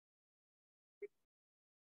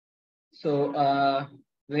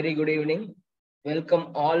Very good evening. Welcome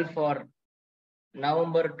all for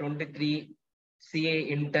November 23 CA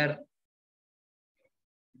Inter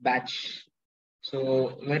batch. So,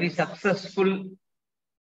 very successful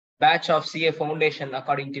batch of CA Foundation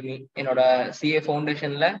according to me. என்னோட CA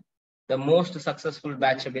Foundationல the most successful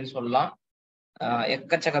batch அப்படின்னு சொல்லலாம்.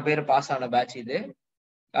 எக்கச்சக்க பேர் pass ஆன batch இது.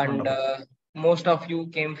 And most of you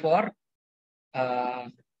came for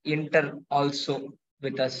Inter also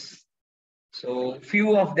with us. So few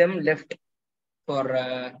of them left for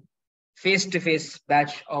face-to-face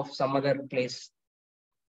batch of some other place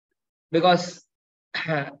because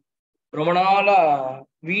ரொம்ப நாளா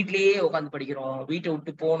வீட்லயே உட்காந்து படிக்கிறோம், வீட்டை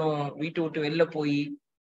விட்டு போகணும், வீட்டை விட்டு வெளில போய்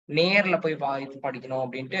நேர்ல போய் படிக்கணும்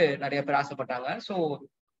அப்படின்ட்டு நிறைய பேர் ஆசைப்பட்டாங்க. So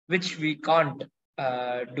which we can't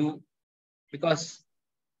two because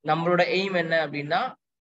நம்மளோட எய்ம் என்ன அப்படின்னா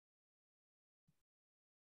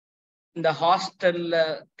இந்த ஹாஸ்டல்ல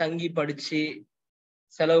தங்கி படிச்சு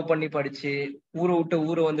செலவு பண்ணி படிச்சு ஊரை விட்டு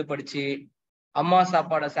ஊரை வந்து படிச்சு அம்மா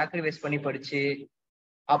சாப்பாடை சாக்ரிஃபைஸ் பண்ணி படிச்சு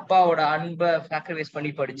அப்பாவோட அன்பை சாக்ரிஃபைஸ்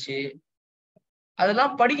பண்ணி படிச்சு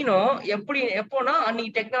அதெல்லாம் படிக்கணும். எப்போனா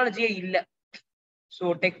அன்னைக்கு டெக்னாலஜியே இல்லை. ஸோ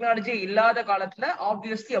டெக்னாலஜி இல்லாத காலத்துல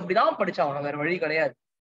ஆப்வியஸ்லி அப்படிதான் படிச்சாகணும், வேற வழி கிடையாது.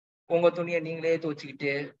 உங்க துணியை நீங்களே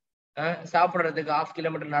துவச்சிக்கிட்டு சாப்பிட்றதுக்கு 1/2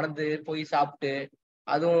 கிலோமீட்டர் நடந்து போய் சாப்பிட்டு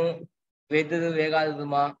அதுவும் வெது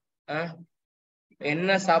வேகாததுமா என்ன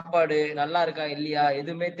சாப்பாடு நல்லா இருக்கா இல்லையா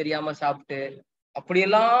எதுவுமே தெரியாம சாப்பிட்டு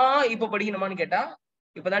அப்படியெல்லாம் இப்ப படிக்கணுமான்னு கேட்டா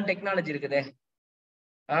இப்பதான் டெக்னாலஜி இருக்குதே.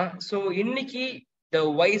 ஸோ இன்னைக்கு the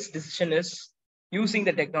wise decision is using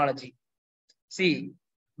the technology. See,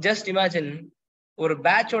 just imagine ஒரு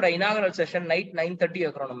பேட்சோட இனாகரல் செஷன் நைட் 9:30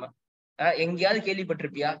 வைக்கிறோம். நம்ம எங்கேயாவது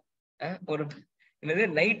கேள்விப்பட்டிருப்பியா? ஒரு என்னது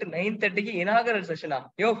நைட் 9:30க்கு இனாகரல் செஷனா?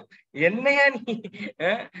 யோ என்னையா நீ?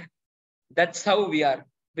 That's how we are.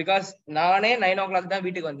 Because நானே 9 o'clock தான்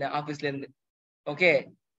வீட்டுக்கு வந்தேன் ஆபீஸ்ல இருந்து. Okay,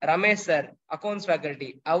 Ramesh sir accounts faculty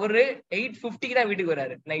அவரு 8:50க்கு தான் வீட்டுக்கு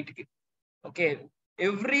வர்றாரு நைட்டுக்கு. ஓகே,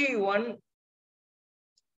 எவ்ரி ஒன்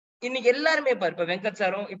இன்னைக்கு எல்லாருமே பாரு, இப்ப வெங்கட்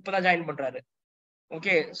சாரும் இப்பதான் ஜாயின் பண்றாரு.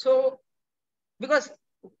 ஓகே, ஸோ பிகாஸ்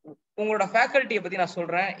உங்களோட ஃபேக்கல்ட்டியை பத்தி நான்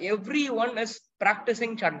சொல்றேன். Every one is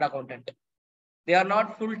practising chartered accountant. They are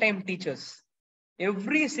not full time teachers.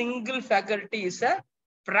 Every single faculty is a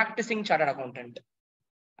practicing chartered accountant,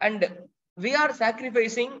 and we are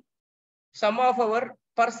sacrificing some of our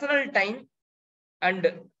personal time and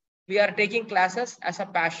we are taking classes as a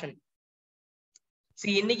passion.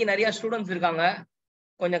 See, இன்னைக்கு நிறைய students இருக்காங்க,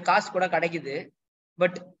 கொஞ்சம் காசு கூட கிடைக்குது,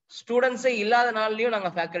 but ஸ்டூடெண்ட்ஸே இல்லாத நாள்லயும்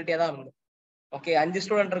நாங்க ஃபேக்கல்ட்டியா தான் இருந்தோம். ஓகே, 5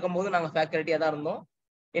 ஸ்டூடெண்ட் இருக்கும் போது நாங்க ஃபேக்கல்ட்டியா தான் இருந்தோம்.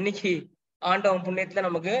 இன்னைக்கு ஆண்டவன் புண்ணியத்துல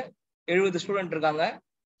நமக்கு 70 ஸ்டூடெண்ட் இருக்காங்க.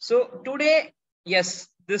 So today yes,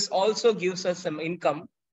 this also gives us some income,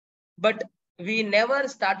 but we never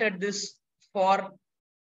started this for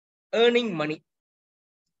earning money.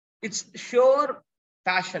 It's sure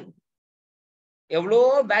passion. எவ்வளோ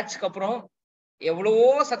பேட்ச்க்கு அப்புறம் எவ்வளோ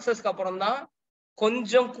சக்சஸ்க்கு அப்புறம் தான்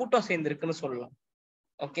கொஞ்சம் கூட்டம் சேர்ந்துருக்குன்னு சொல்லலாம்.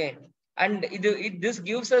 Okay, and this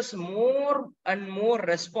gives us more and more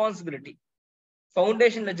responsibility.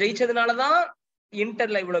 ஃபவுண்டேஷன்ல ஜெயிச்சதுனாலதான்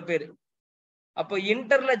இன்டர்ல இவ்வளவு பேரு. அப்போ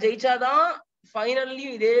இன்டர்ல ஜெயிச்சாதான் ஃபைனல்லி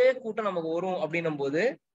இதே கூட்டம் நமக்கு வரும் அப்படின்னும் போது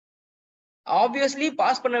ஆப்வியஸ்லி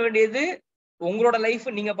பாஸ் பண்ண வேண்டியது உங்களோட லைஃப்,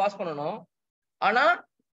 நீங்க பாஸ் பண்ணணும். ஆனா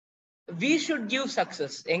we should give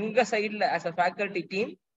success. எங்க சைட்ல as a faculty team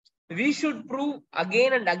we should prove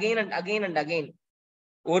again and again and again and again.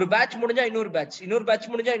 ஒரு பேட்ச் முடிஞ்சா இன்னொரு பேட்ச், இன்னொரு பேட்ச்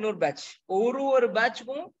முடிஞ்சா இன்னொரு பேட்ச், ஒரு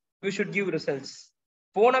பேட்ச்க்கும் we should give results.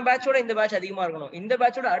 போன பேட்சோட இந்த பேட்ச் அதிகமா இருக்கணும், இந்த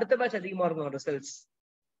பேட்சோட அடுத்த பேட்ச் அதிகமா இருக்கணும் ரிசல்ட்ஸ்.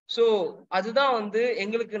 ஸோ அதுதான் வந்து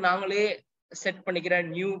எங்களுக்கு நாங்களே செட் பண்ணிக்கிற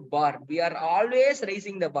new bar. We are always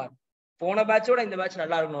rising த பார். போன பேட்சோட இந்த பேட்ச்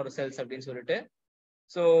நல்லா இருக்கணும் ரிசல்ட்ஸ் அப்படின்னு சொல்லிட்டு.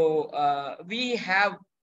 So we have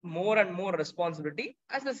more and more responsibility.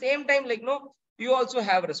 At the same time like no you also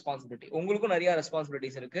have responsibility. உங்களுக்கும் நிறைய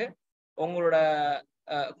ரெஸ்பான்சிபிலிட்டிஸ் இருக்கு. உங்களோட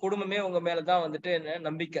குடும்பமே உங்க மேலதான் வந்துட்டு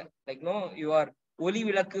நம்பிக்கை. லைக் நோ யூ ஆர் ஒலி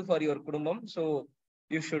விளக்கு ஃபார் யுவர் குடும்பம். So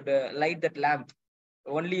you should light that lamp.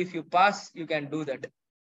 Only if you pass you can do that.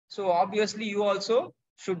 So obviously you also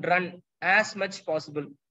should run as much possible.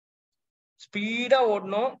 Speedo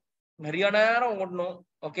ஓடணும், நிறைய நேரம் ஓடணும்.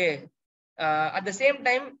 Okay, at the same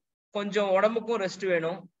time கொஞ்சம் உடம்புக்கும் rest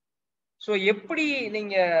வேணும். So எப்படி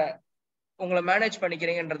நீங்க உங்களை மேனேஜ்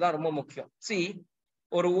பண்ணிக்கிறீங்கன்றதுதான் ரொம்ப முக்கியம். சி,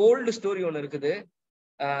 ஒரு ஓல்டு ஸ்டோரி ஒன்று இருக்குது.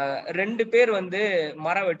 2 பேர் வந்து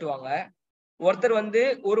மரம் வெட்டுவாங்க. ஒருத்தர் வந்து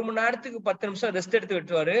 1 மணி நேரத்துக்கு 10 நிமிஷம் ரெஸ்ட் எடுத்து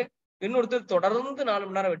வெட்டுவாரு, இன்னொருத்தர் தொடர்ந்து 4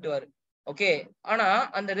 மணி நேரம் வெட்டுவாரு. ஓகே, ஆனா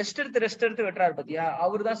அந்த ரெஸ்ட் எடுத்து வெட்டுறாரு பத்தியா,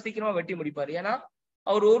 அவரு தான் சீக்கிரமா வெட்டி முடிப்பாரு. ஏன்னா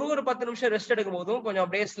அவர் ஒரு 10 நிமிஷம் ரெஸ்ட் எடுக்கும் போதும் கொஞ்சம்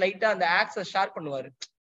அப்படியே ஸ்லைட்டா அந்த ஆக்ஸை ஷார்ப் பண்ணுவாரு.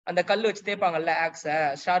 அந்த கல் வச்சு தேய்ப்பாங்கல்ல ஆக்ஸ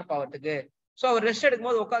ஷார்ப் ஆகிறதுக்கு. ஸோ அவர் ரெஸ்ட்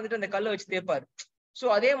எடுக்கும்போது உட்காந்துட்டு அந்த கல்லை வச்சு தேய்ப்பாரு. ஸோ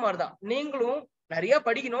அதே மாதிரிதான் நீங்களும் நிறைய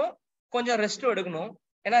படிக்கணும், கொஞ்சம் ரெஸ்ட்டும் எடுக்கணும்.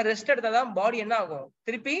 ஏன்னா ரெஸ்ட் எடுத்தாதான் பாடி என்ன ஆகும்,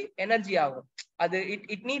 திருப்பி எனர்ஜி ஆகும். அது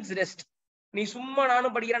இட் நீட்ஸ் ரெஸ்ட். நீ சும்மா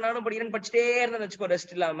நானும் படிக்கிறேன்னு படிச்சுட்டே இருந்தேன்னு வச்சுக்கோ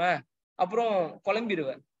ரெஸ்ட் இல்லாம, அப்புறம்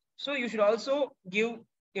குழம்பிடுவேன். So you should also give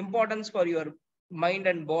importance for your mind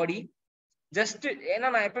and body. Just ஏன்னா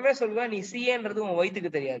நான் எப்பவுமே சொல்லுவேன், நீ சிஏன்றது உன்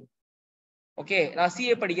வயிற்றுக்கு தெரியாது. ஓகே, நான்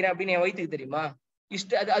சிஏ படிக்கிறேன் அப்படின்னு என் வயிற்றுக்கு தெரியுமா?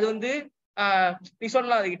 அது வந்து நீ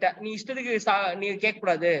சொல்லலாம் அதுகிட்ட, நீ இஷ்டத்துக்கு நீ கேட்க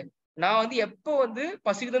கூடாது. நான் வந்து எப்போ வந்து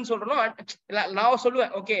பசிக்குதுன்னு சொல்றேனோ நான்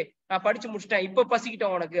சொல்லுவேன், ஓகே நான் படிச்சு முடிச்சிட்டேன், இப்ப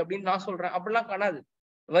பசிக்கிட்டேன் உனக்கு அப்படின்னு நான் சொல்றேன். அப்படிலாம் காணாது.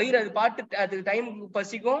 வயிறு அது பாட்டு அது டைமுக்கு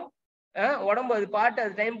பசிக்கும், உடம்பு அது பாட்டு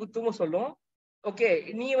அது டைமுக்கு தூங்க சொல்லும். ஓகே,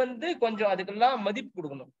 நீ வந்து கொஞ்சம் அதுக்கெல்லாம் மதிப்பு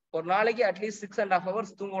கொடுக்கணும். ஒரு நாளைக்கு அட்லீஸ்ட் 6.5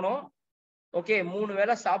 hours தூங்கணும். ஓகே, 3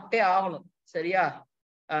 வேளை சாப்பிட்டே ஆகணும். சரியா?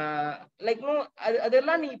 லைக்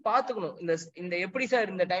அதெல்லாம் நீ பாத்துக்கணும். இந்த எப்படி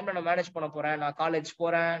சார் இந்த டைம்ல நான் மேனேஜ் பண்ண போறேன், நான் காலேஜ்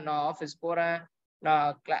போறேன், நான் ஆஃபீஸ் போறேன்,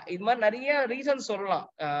 நான் இது மாதிரி நிறைய ரீசன் சொல்லலாம்.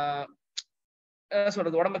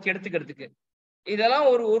 சொல்றது உடம்ப கெடுத்துக்கிறதுக்கு. இதெல்லாம்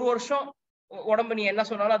ஒரு வருஷம் உடம்பு நீ என்ன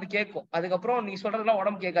சொன்னாலும் அது கேட்கும். அதுக்கப்புறம் நீ சொல்றதெல்லாம்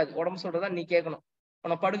உடம்பு கேட்காது. உடம்பு சொல்றதா நீ கேட்கணும்.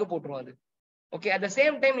 உன்னை படுக்க போட்டுரும் அது. Okay, at the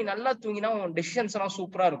same time நீ நல்லா தூங்கினா உன் டெசிஷன்ஸ் எல்லாம்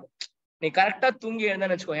சூப்பரா இருக்கும். நீ கரெக்டா தூங்கி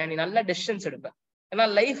எழுந்தேன்னு வச்சுக்கோ, நீ நல்ல டெசிஷன்ஸ் எடுப்ப. ஏன்னா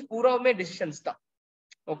லைஃப் பூராவுமே டெசிஷன்ஸ் தான்.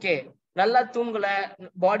 ஓகே, நல்லா தூங்கல,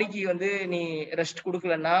 பாடிக்கு வந்து நீ ரெஸ்ட்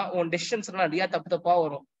கொடுக்கலன்னா உன் டெசிஷன்ஸ் எல்லாம் நிறைய தப்பா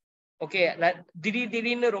வரும். ஓகே,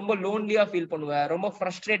 திடீர்னு ரொம்ப லோன்லியா ஃபீல் பண்ணுவ, ரொம்ப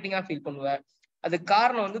ஃப்ரஸ்ட்ரேட்டிங்கா ஃபீல் பண்ணுவ. அதுக்கு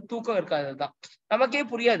காரணம் வந்து தூக்கம் இருக்காததுதான். நமக்கே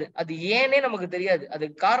புரியாது, அது ஏனே நமக்கு தெரியாது.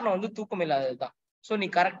 அதுக்கு காரணம் வந்து தூக்கம் இல்லாததுதான். ஸோ நீ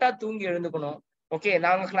கரெக்டா தூங்கி எழுந்துக்கணும். ஓகே,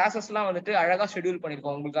 நாங்க கிளாஸஸ் எல்லாம் வந்துட்டு அழகா ஷெட்யூல்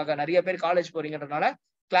பண்ணிருக்கோம் உங்களுக்காக. நிறைய பேர் காலேஜ் போறீங்கன்றதுனால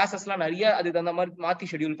கிளாஸஸ் எல்லாம் நிறைய அதுக்கு தகுந்த மாதிரி மாத்தி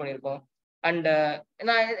ஷெட்யூல் பண்ணிருக்கோம். அண்ட்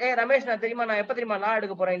நான் ரமேஷ், நான் தெரியுமா நான் எப்ப தெரியுமா லா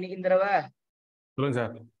எடுக்க போறேன் இன்னைக்கு இந்த தடவை? சொல்லுங்க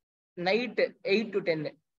sir. Night 8 to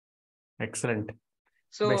 10. Excellent.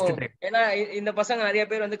 So ஏன்னா இந்த பசங்க நிறைய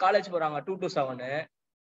பேர் வந்து காலேஜ் போறாங்க 2 to 7.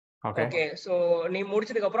 ஓகே, சோ நீ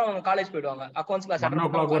முடிச்சதுக்கு அப்புறம் அவங்க காலேஜ் போயிடுவாங்க. அக்கவுண்ட்ஸ் கிளாஸ் 1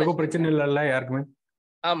 o'clock வரைக்கும் பிரச்சனை இல்ல யாருக்குமே.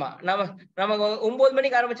 ஆமா, நமக்கு 9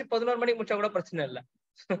 மணிக்கு ஆரம்பிச்சு 11 மணிக்கு முடிச்சா கூட பிரச்சனை இல்ல.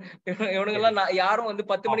 இவனுங்க எல்லாம் யாரும் வந்து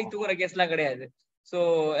 10 மணிக்கு தூங்குற கேஸ் எல்லாம் கிடையாது. சோ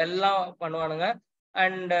எல்லாம் பண்ணுவானுங்க.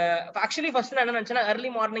 அண்ட் ஆக்சுவலி ஃபர்ஸ்ட் நான் என்ன நினைச்சேன்னா early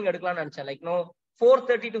மார்னிங் எடுக்கலாம்னு நினைச்சேன். லைக்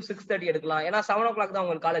 4:30 to 6:30 எடுக்கலாம். ஏன்னா 7 o'clock தான்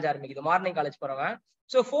உங்களுக்கு காலேஜ் ஆரம்பிக்குது, மார்னிங் காலேஜ் போறவங்க.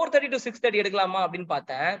 சோ 4:30 to 6:30 எடுக்கலாமா அப்படின்னு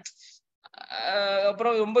பார்த்தேன்.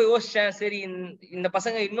 அப்புறம் ரொம்ப யோசிச்சேன். சரி, இந்த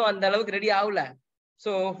பசங்க இன்னும் அந்த அளவுக்கு ரெடி ஆகல.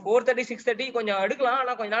 சோ 4:30 6:30 கொஞ்சம் எடுக்கலாம்,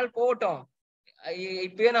 ஆனா கொஞ்ச நாள் போகட்டும்.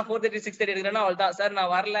 இப்பயே நான் 4:30 6:30 எடுக்கிறேன்னா அவள் தான் சார்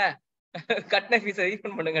நான் வரல, கட்டின ஃபீஸை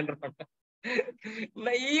ரீஃபண்ட் பண்ணுங்கன்ற பண்ணேன்.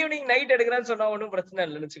 நான் ஈவினிங் நைட் எடுக்கிறேன்னு சொன்னா ஒன்றும் பிரச்சனை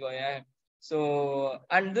இல்லைன்னு வச்சுக்கோங்க. So,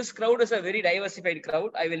 and this crowd is a very diversified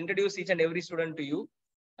crowd. I will introduce each and every student to you.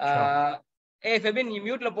 Hey Febin, நீ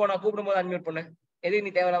மியூட்ல போ, நான் கூப்பிடும்போது அன்மியூட் பண்ணு. எதுக்கு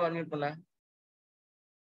நீ தேவையில்லாம அன்மியூட் பண்ண?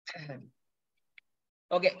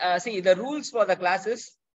 Okay, see the rules for the classes.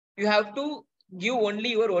 You have to give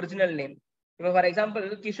only your original name. இப்போ ஃபார் எக்ஸாம்பிள்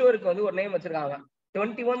கிஷோருக்கு வந்து ஒரு நேம் வச்சிருக்காங்க,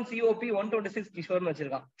 21 COP 126 கிஷோர்னு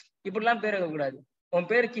வச்சிருக்கான். இப்படிலாம் பேர் வைக்கக்கூடாது. உன்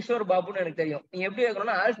பேர் கிஷோர் பாபுன்னு எனக்கு தெரியும். நீ எப்படி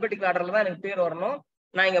வைக்கணும்னா ஆல்பபெட்டிக் ஆர்டர்ல தான் எனக்கு பேர் வரணும்.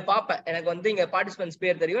 நான் இங்க பாப்பேன், எனக்கு வந்து இங்க பார்ட்டிசிபென்ட்ஸ்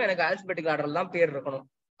பேர் தெரியும், எனக்கு ஆல்பபெட்டிக் ஆர்டர்ல தான் பேர் இருக்கணும்.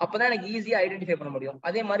 அப்பதான் எனக்கு ஈஸியா ஐடென்டிஃபை பண்ண முடியும்.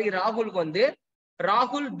 அதே மாதிரி ராகுலுக்கு வந்து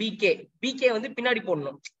ராகுல் பிகே வந்து பின்னாடி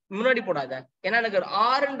போடணும், முன்னாடி போடாத. ஏன்னா எனக்கு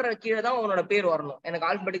ஆறுன்ற கீழே தான் உன்னோட பேர் வரணும். எனக்கு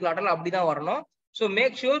ஆல்பபெட்டிக் ஆர்டர்ல அப்படிதான் வரணும். ஸோ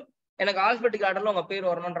மேக் ஷூர் எனக்கு ஆல்பபெட்டிக் ஆர்டர்ல உங்க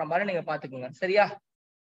பேர் வரணும்ன்ற மாதிரி நீங்க பாத்துக்கோங்க. சரியா?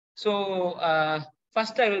 So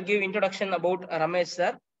first I will give introduction about Ramesh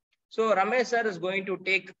sir. So Ramesh sir is going to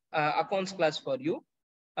take accounts class for you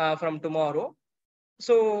from tomorrow.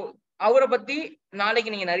 So அவரை பத்தி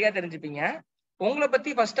நாளைக்கு நீங்க நிறைய தெரிஞ்சுப்பீங்க. உங்களை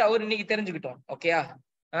பத்தி ஃபர்ஸ்ட் அவர் இன்னைக்கு தெரிஞ்சுக்கிட்டோம். ஓகேயா?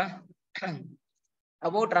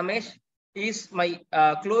 About Ramesh, he is my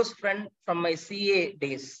close friend from my CA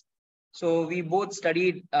days. So we both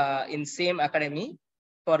studied in same academy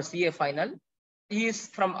for CA final. He is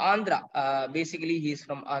from Andhra. Basically he is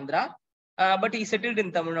from Andhra, but he settled in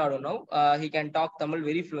Tamil Nadu now. He can talk Tamil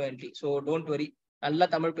very fluently, so don't worry. நல்லா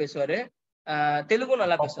தமிழ் பேசுவாரு, தெலுங்கும்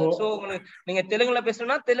நல்லா பேசுவாரு. So உங்களுக்கு நீங்க தெலுங்குல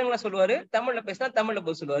பேசணும்னா தெலுங்குல சொல்லுவாரு, தமிழ்ல பேசினா தமிழ்ல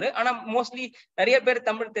போய் சொல்லுவாரு. ஆனா மோஸ்ட்லி நிறைய பேர்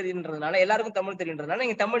தமிழ் தெரியுன்றதுனால, எல்லாருக்கும் தமிழ் தெரியுன்றதுனால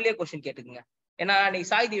நீங்க தமிழ்லயே கொஸ்டின் கேட்டுக்குங்க. ஏன்னா நீ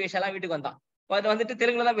சாய் திவேஷ் எல்லாம் வீட்டுக்கு வந்தான், வந்துட்டு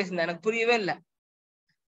தெலுங்குல தான் பேசியிருந்தேன், எனக்கு புரியவே இல்லை.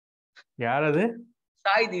 யார் அது?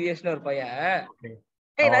 சாய் திவேஷ்னு ஒரு பையன்.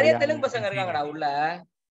 நிறைய தெலுங்கு பசங்க இருக்காங்கடா உள்ள,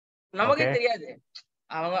 நமக்கே தெரியாது.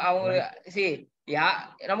 அவங்க சரி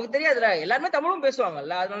நமக்கு தெரியாதுல, எல்லாருமே தமிழும்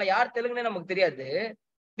பேசுவாங்கல்ல, அதனால யார் தெலுங்குன்னு நமக்கு தெரியாது.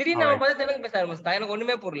 திடீர்னு நம்ம பார்த்து தெலுங்கு பேச ஆரம்பிச்சுட்டான், எனக்கு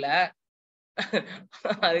ஒண்ணுமே புரியல.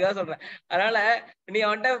 அதுக்காக சொல்றேன். அதனால நீ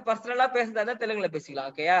அவன்கிட்ட பர்சனலா பேசுறதா தெலுங்குல பேசிக்கலாம்.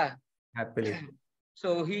 ஓகேயா? So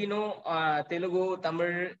he no Telugu,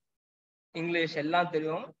 Tamil, English எல்லாம்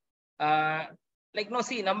தெரியும். லைக் நோ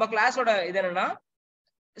சி நம்ம கிளாஸோட இது என்னன்னா,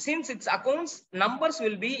 since it's accounts, numbers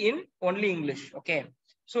will be in only English. Okay,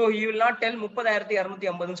 so he will not tell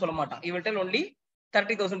 30,250 சொல்ல மாட்டான். He will tell only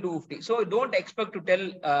 30,250. So don't expect to tell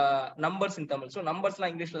numbers in Tamil. So numbers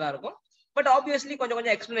எல்லாம் இங்கிலீஷ்ல தான் இருக்கும். But obviously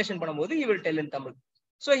கொஞ்சம் explanation பண்ணும்போது he will tell in Tamil.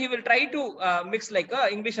 So he will try to mix like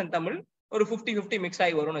English and Tamil. ஒரு 50-50 mix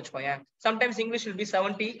ஆகி வரும்னு வச்சுக்கோங்க. Sometimes English will be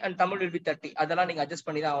 70 and Tamil will be 30. அதெல்லாம் நீங்க அட்ஜஸ்ட்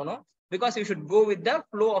பண்ணி தான் ஆகணும். Because you should go with the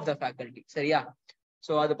flow of the faculty. சரியா?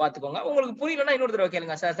 ஸோ அது பார்த்துக்கோங்க. உங்களுக்கு புரியலன்னா இன்னொரு தடவை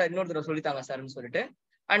கேளுங்க, சார் இன்னொரு தடவை சொல்லித்தாங்க சார்ன்னு சொல்லிட்டு.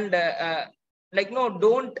 And like no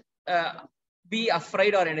don't be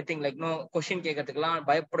afraid or anything. Like no question கேட்கறதுக்குலாம்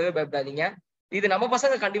பயப்படாதீங்க. இது நம்ம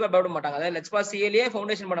பசங்க கண்டிப்பா பயப்பட மாட்டாங்க. அதாவது லெட்ஸ் பாஸ் சிஏலயே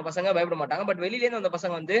ஃபவுண்டேஷன் பண்ண பசங்க பயப்பட மாட்டாங்க. பட் வெளியில இருந்து அந்த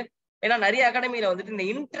பசங்க வந்து, ஏன்னா நிறைய அகாடமியில வந்துட்டு இந்த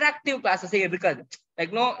இன்டராக்டிவ் கிளாஸஸே இருக்காது.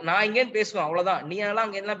 லைக் நோ நான் இங்கேன்னு பேசுவேன் அவ்வளவுதான், நீ எல்லாம்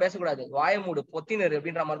அங்க எல்லாம் பேசக்கூடாது, வாய மூடு பொத்தினர்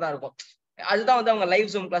அப்படின்ற மாதிரி தான் இருக்கும். அதுதான் வந்து அவங்க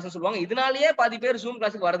லைவ் ஜூம் கிளாஸ் சொல்லுவாங்க. இதனாலேயே பாதி பேர் ஜூம்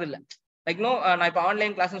கிளாஸுக்கு வரதில்லை. லைக் நோ நான் இப்ப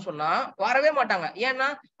ஆன்லைன் கிளாஸ்ன்னு சொன்னா வரவே மாட்டாங்க. ஏன்னா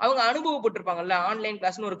அவங்க அனுபவப்பட்டிருப்பாங்கல்ல, ஆன்லைன்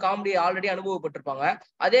கிளாஸ்னு ஒரு காமெடி ஆல்ரெடி அனுபவப்பட்டிருப்பாங்க.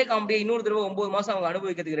 அதே காமெடியை இன்னொரு தடவை 9 மாசம் அவங்க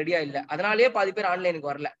அனுபவிக்கிறதுக்கு ரெடியா இல்லை. அதனாலேயே பாதி பேர்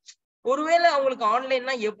ஆன்லைனுக்கு வரல. ஒருவேளை அவங்களுக்கு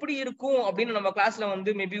ஆன்லைன்னா எப்படி இருக்கும் அப்படின்னு நம்ம கிளாஸ்ல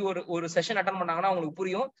வந்து மேபி ஒரு செஷன் அட்டன் பண்ணாங்கன்னா அவங்களுக்கு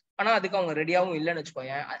புரியும். ஆனா அதுக்கு அவங்க ரெடியாவும் இல்லைன்னு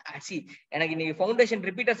வச்சுக்கோங்க. எனக்கு இன்னைக்கு ஃபவுண்டேஷன்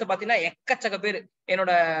ரிப்பீட்டர்ஸ் பாத்தீங்கன்னா எக்கச்சக்க பேர்.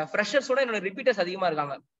 என்னோட ஃப்ரெஷர்ஸோட என்னோட ரிப்பீட்டர்ஸ் அதிகமா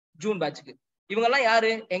இருக்காங்க ஜூன் பேட்சுக்கு. இவங்க எல்லாம் யாரு,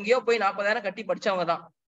 எங்கேயோ போய் 40,000 கட்டி படிச்சவங்க தான்.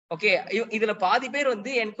 ஓகே, இதுல பாதி பேர்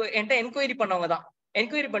வந்து என்கிட்ட என்கொயரி பண்ணவங்க தான்.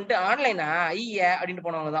 என்கொயரி பண்ணிட்டு ஆன்லைனா ஐயா அப்படின்னு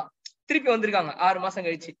போனவங்க தான். திருப்பி வந்திருக்காங்க 6 மாசம்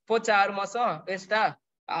கழிச்சு. போச்சா 6 மாசம் வேஸ்டா?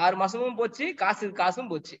 6 மாசமும் போச்சு,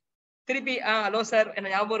 காசும் போச்சு. திருப்பி ஹலோ சார்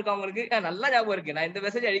என்ன ஞாபகம் இருக்கா உங்களுக்கு? நல்லா ஞாபகம் இருக்கு, நான் இந்த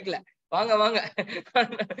மெசேஜ் அடிக்கல, வாங்க வாங்க.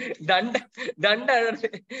 தண்ட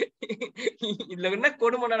இதுல என்ன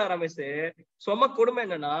கொடுமைன்னா ரமேஷ், சொம கொடுமை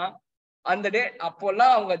என்னன்னா, அந்த டே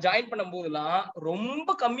அப்போல்லாம் அவங்க ஜாயின் பண்ணும் போதெல்லாம்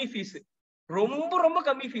ரொம்ப கம்மி ஃபீஸ், ரொம்ப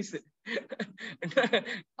கம்மி ஃபீஸ்.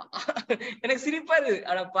 எனக்கு சிரிப்பா இருக்கு.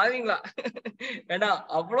 ஆனா பாவீங்களா, ஏடா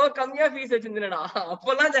அவ்வளவு கம்மியா ஃபீஸ் வச்சிருந்தேன்டா,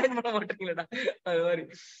 அப்பெல்லாம் ஜாயின் பண்ண மாட்டீங்களா அது மாதிரி.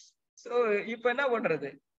 சோ இப்ப என்ன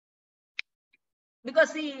பண்றது?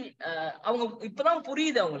 பிகாஸ் அவங்க இப்பதான்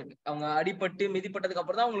புரியுது அவங்களுக்கு. அவங்க அடிபட்டு மிதிப்பட்டதுக்கு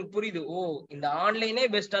அப்புறம் தான் அவங்களுக்கு புரியுது, ஓ இந்த ஆன்லைனே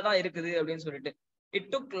பெஸ்டா தான் இருக்குது அப்படின்னு சொல்லிட்டு. It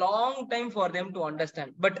took long time for them to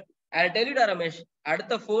understand. But I tell you Ramesh,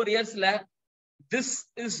 அடுத்த 4 இயர்ஸ்ல this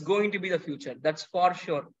is going to be the future, that's for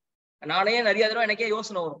sure. நானே நிறைய தடவை எனக்கே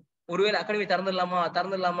யோசனை வரும், ஒருவேளை அகாடமி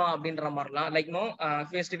திறந்துடலாமா அப்படின்ற மாதிரிலாம். Like no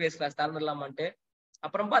face to face class திறந்துடலாமான்ட்டு.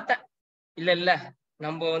 அப்புறம் பார்த்தேன், இல்ல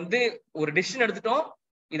நம்ம வந்து ஒரு டிசிஷன் எடுத்துட்டோம்,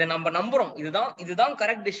 இதை நம்ம நம்புறோம், இதுதான்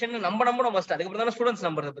கரெக்ட் டிசிஷன் நம்ம நம்புறோம் ஃபர்ஸ்ட். அதுக்கப்புறம் தானே ஸ்டூடெண்ட்ஸ்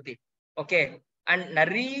நம்புறதை பத்தி. ஓகே, அண்ட்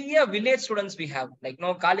நிறைய village students we have. Like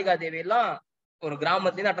no Kalika தேவி எல்லாம் ஒரு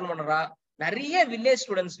கிராமத்துல இருந்து அட்டன் பண்றா. நிறைய வில்லேஜ்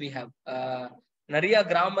ஸ்டூடெண்ட்ஸ் வி ஹேவ். நிறைய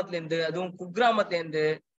கிராமத்துல இருந்து, அதுவும் குக்கிராமத்துல இருந்து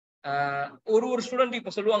ஒரு ஸ்டூடெண்ட்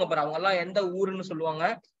இப்ப சொல்லுவாங்க பாரு, அவங்க எல்லாம் எந்த ஊருன்னு சொல்லுவாங்க.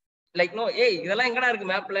 லைக் நோ ஏய் இதெல்லாம் எங்கடா இருக்கு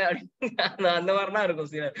மேப்ல அப்படின்னு அந்த மாதிரிலாம்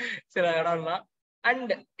இருக்கும் சில இடம்லாம்.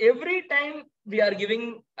 And every time we are giving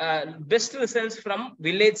best results from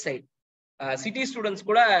village side. City students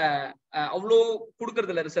கூட அவ்வளோ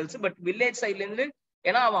கொடுக்கறது இல்லை ரிசல்ட்ஸ். பட் வில்லேஜ் சைட்ல இருந்து,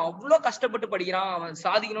 ஏன்னா அவன் அவ்வளோ கஷ்டப்பட்டு படிக்கிறான், அவன்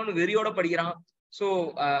சாதிக்கணும்னு வெறியோட படிக்கிறான். ஸோ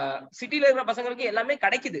சிட்டில இருக்கிற பசங்களுக்கு எல்லாமே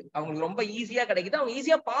கிடைக்குது, அவங்களுக்கு ரொம்ப ஈஸியா கிடைக்குது, அவங்க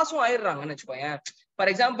ஈஸியா பாஸும் ஆயிடுறாங்கன்னு வச்சுக்கோங்க.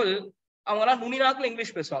 ஃபார் எக்ஸாம்பிள், அவங்க எல்லாம் நுனிநாக்குல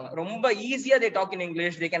இங்கிலீஷ் பேசுவாங்க, ரொம்ப ஈஸியா they talk in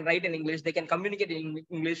English, they can write in English, they can communicate in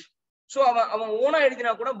English. So அவன் ஓனா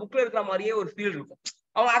எழுதினா கூட புக்ல இருக்கிற மாதிரியே ஒரு ஃபீல் இருக்கும்.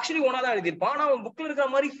 அவன் ஆக்சுவலி ஓனா தான் எழுதியிருப்பான், ஆனா அவன் புக்ல இருக்கிற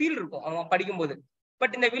மாதிரி ஃபீல் இருக்கும் அவன் படிக்கும்போது.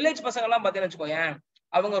 பட் இந்த வில்லேஜ் பசங்க எல்லாம் பாத்தீங்கன்னு வச்சுக்கோங்க,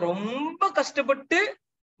 அவங்க ரொம்ப கஷ்டப்பட்டு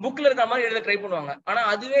புக்ல இருக்கிற மாதிரி எழுத ட்ரை பண்ணுவாங்க. ஆனா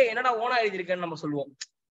அதுவே என்னடா ஓனா எழுதியிருக்கேன்னு நம்ம சொல்லுவோம்.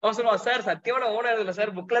 அவன் சொல்லுவான், சார் சத்தியமான ஓனா எழுதல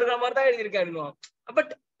சார், புக்ல இருக்கிற மாதிரி தான் எழுதியிருக்கேன்.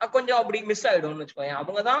 பட் கொஞ்சம் அப்படி மிஸ் ஆயிடும்னு வச்சுக்கோங்க.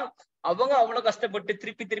 அவங்க அவ்வளவு கஷ்டப்பட்டு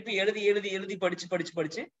திருப்பி எழுதி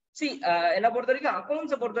படிச்சு என்ன பொறுத்த வரைக்கும்,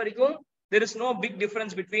 அக்கௌண்ட்ஸை பொறுத்த வரைக்கும் there is no big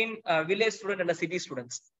difference between village student and a city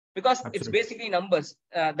students, because it's basically numbers.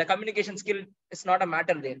 The communication skill is not a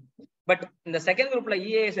matter there. But in the second group la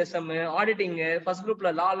EASSM, auditing, first group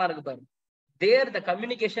la law la irukku paru, there the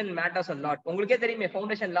communication matters a lot. உங்களுக்கே தெரியுமே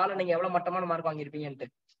foundation லால நீங்க எவ்வளவு மட்டமான mark வாங்கியிருப்பீங்கன்ட்டு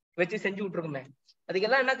வச்சு செஞ்சு விட்டுருக்குமே.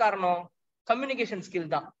 அதுக்கெல்லாம் என்ன காரணம்? கம்யூனிகேஷன்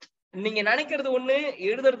ஸ்கில் தான். நீங்க நினைக்கிறது ஒண்ணு,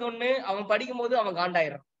 எழுதுறது ஒண்ணு, அவன் படிக்கும் போது அவன்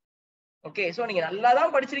காண்டாயிரம். ஓகே, சோ நீங்க நல்லா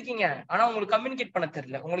தான் படிச்சிருக்கீங்க, ஆனா உங்களுக்கு கம்யூனிகேட் பண்ண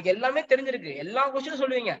தெரியல. உங்களுக்கு எல்லாமே தெரிஞ்சிருக்கு, எல்லா கொஸ்டினும்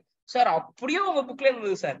சொல்லுவீங்க, சார் அப்படியே உங்க புக்ல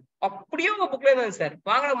இருந்தது சார், அப்படியே உங்க புக்ல இருந்தது சார்,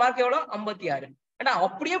 வாங்கின மார்க் எவ்வளவு 56. ஏன்னா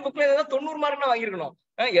அப்படியே புக்ல இருந்தா 90 மார்க் தான் வாங்கிருக்கணும்.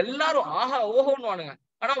 எல்லாரும் ஆஹா ஓஹோன்னு வானுங்க,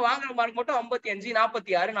 ஆனா வாங்குற மார்க் மட்டும் 55,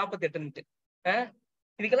 46, 48.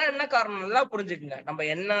 இதுக்கெல்லாம் என்ன காரணம் நல்லா புரிஞ்சுக்குங்க. நம்ம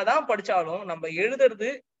என்னதான் படிச்சாலும் நம்ம எழுதுறது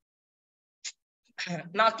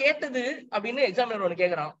நான் கேட்டது அப்படின்னு எக்ஸாம்பிள் ஒண்ணு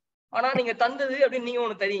கேக்குறான், ஆனா நீங்க தந்தது அப்படின்னு நீங்க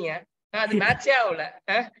ஒண்ணு தரீங்க, அது மேட்சே ஆகல.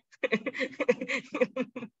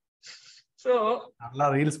 சோ நல்லா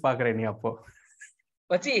ரீல்ஸ் பாக்குறேன் நீ அப்போ.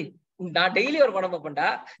 வச்சி நான் டெய்லி ஒரு படம் பார்ப்பேன்டா,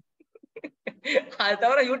 அது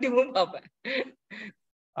தவிர யூடியூபும் பார்ப்பேன்.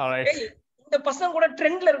 இந்த பசங்க கூட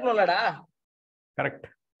ட்ரெண்ட்ல இருக்கணும்லடா. Correct.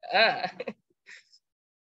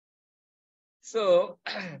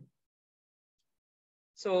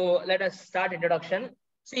 So let us start introduction.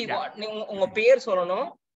 See, உங்க பேர் சொல்லணும்,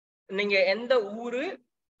 நீங்க எந்த ஊரு,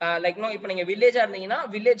 லைக் இப்ப நீங்க வில்லேஜா இருந்தீங்கன்னா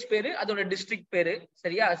வில்லேஜ் பேரு, அதோட டிஸ்ட்ரிக்ட் பேரு,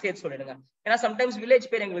 சரியா சேர்த்து சொல்லிடுங்க. ஏன்னா சம்டைம்ஸ் வில்லேஜ்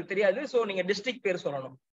பேர் எங்களுக்கு தெரியாது. சோ நீங்க டிஸ்ட்ரிக்ட் பேர்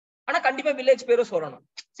சொல்லணும், ஆனா கண்டிப்பா வில்லேஜ் பேரும் சொல்லணும்.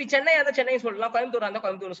 சரி, சென்னை இருந்தா சென்னை சொல்லலாம், கோயம்புத்தூர் இருந்தா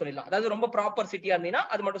கோயம்புத்தூர் சொல்லலாம். அதாவது ரொம்ப ப்ராப்பர் சிட்டியா இருந்தீங்கன்னா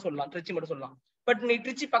அது மட்டும் சொல்லலாம், திருச்சி மட்டும் சொல்லலாம். பட் நீ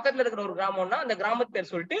திருச்சி பக்கத்துல இருக்கிற ஒரு கிராமம்னா அந்த கிராமத்து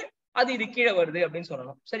பேர் சொல்லிட்டு அது இது கீழே வருது அப்படின்னு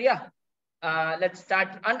சொல்லணும், சரியா? Let's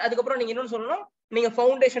start. அண்ட் அதுக்கப்புறம் நீங்க இன்னொன்னு சொல்லணும், நீங்க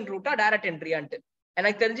ஃபவுண்டேஷன் ரூட்டா டைரக்ட் என்ட்ரியான்ட்டு.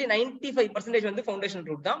 எனக்கு தெரிஞ்சு 95% வந்து ஃபவுண்டேஷன்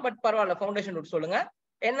ரூட் தான். பட் பரவாயில்ல, ஃபவுண்டேஷன் ரூட் சொல்லுங்க.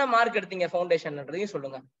 என்ன மார்க் எடுத்தீங்க ஃபவுண்டேஷன்ன்றதையும்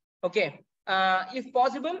சொல்லுங்க. Okay, if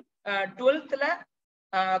possible 12th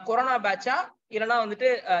corona பேட்சா இல்லனா வந்துட்டு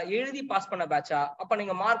எழுதி பாஸ் பண்ண பேட்சா, அப்ப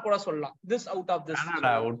நீங்க மார்க் கூட சொல்லலாம். This out of this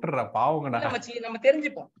விட்டுறா பாவங்கடா. நம்ம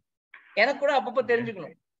தெரிஞ்சுப்போம். எனக்கு கூட அப்பப்போ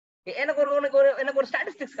தெரிஞ்சுக்கணும். எனக்கு ஒரு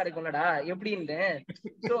ஸ்டாட்டிஸ்டிக்ஸ் கிடைக்கும்லடா எப்படின்னு.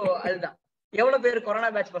 சோ அதுதான், எவ்வளவு பேர் கொரோனா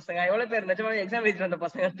பேட்ச் பசங்க, எவ்வளவு பேர் நிஜமாவே எக்ஸாம் எழுதிட்டு வந்த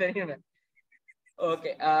பசங்க தெரியுமே.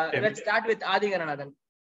 Okay, let's start with ஆதிகரநாதன்.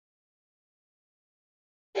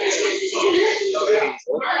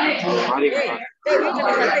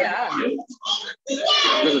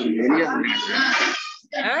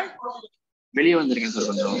 வெளியே வந்திருக்கேன் சார்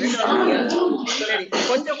கொஞ்சம். சரி,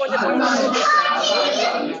 கொஞ்சம்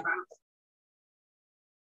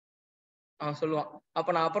சொல்லுவான். அப்ப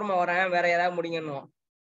நான் அப்புறமா வரேன், வேற யாராவது முடிங்கன்னு.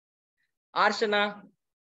 ஆர்ஷனா.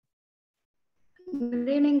 Good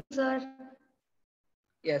evening, sir.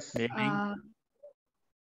 Yes.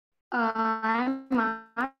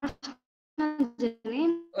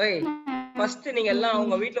 First நீங்க எல்லாம்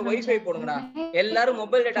உங்க வீட்ல வைஃபை போடுங்கடா. எல்லாரும்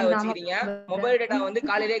மொபைல் டேட்டா வச்சுக்கிறீங்க. மொபைல் டேட்டா வந்து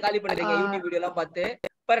காலையிலே காலி பண்ணிடுறீங்க யூடியூப் வீடியோ எல்லாம் பார்த்து.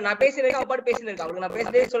 பாரு, நான் பேசினேன், அப்பாட்டு பேசினிருக்கேன், அவளுக்கு நான்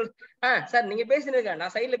பேசுறதே சார் நீங்க பேசினிருக்கேன்,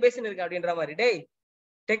 நான் சைட்ல பேசினிருக்கேன் அப்படின்ற மாதிரி. டேய்,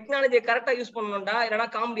 டெக்னாலஜியை கரெக்டா யூஸ் பண்ணணும்டா, இல்லைன்னா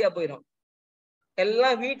காமெடியா போயிடும்.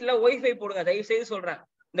 எல்லாம் வீட்டுல ஒய்ஃபை போடுங்க, தயவு செய்து சொல்றேன்.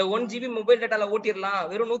 இந்த 1 GB மொபைல் டேட்டால ஓட்டிடலாம்,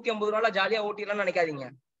 வெறும் 150 ரூபாய் ஜாலியா ஓட்டிடலாம்னு நினைக்காதீங்க.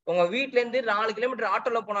 உங்க வீட்டுல இருந்து 4 கிலோமீட்டர்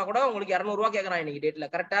ஆட்டோல போனா கூட உங்களுக்கு 200 ரூபாய் கேட்கறான் இன்னைக்கு டேட்ல,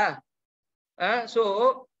 கரெக்டா? சோ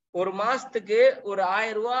ஒரு மாசத்துக்கு ஒரு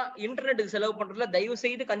 1000 ரூபாய் இன்டர்நெட்டுக்கு செலவு பண்றதுல தயவு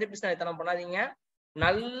செய்து கஞ்சபிஸ்தான் பண்ணாதீங்க.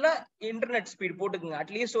 நல்ல இன்டர்நெட் ஸ்பீட் போட்டுக்குங்க.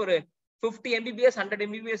 அட்லீஸ்ட் ஒரு 50 MBPS 100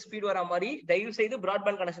 MBPS ஸ்பீட் வர மாதிரி தயவு செய்து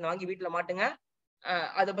பிராட்பேண்ட் கனெக்ஷன் வாங்கி வீட்டுல மாட்டுங்க.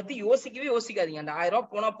 அதை பத்தி யோசிக்காதீங்க. அந்த 1000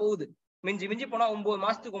 ரூபாய் போனா போகுது, மிஞ்சி போனா 9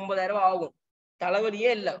 மாசத்துக்கு 9000 ரூபாய் ஆகும்.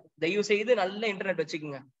 தலைவலியே இல்ல. தயவு செய்து நல்ல இன்டர்நெட்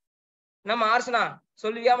வச்சுக்குங்க. நம்ம ஆர்சனா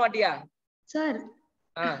சொல்லுவியா மாட்டியா? Sir.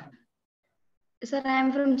 Sir, I am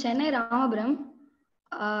from Chennai, Ramapuram.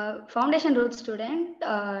 Foundation route student.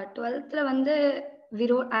 12th வந்து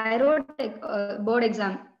I wrote board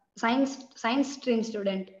exam. Science stream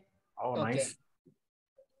student. Oh, nice.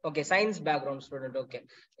 Okay, science background student. Okay.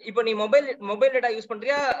 இப்போ நீ மொபைல் டேட்டா யூஸ்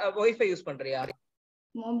பண்றியா, வைஃபை யூஸ் பண்றியா?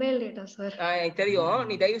 Mobile data sir. எனக்கு தெரியும்.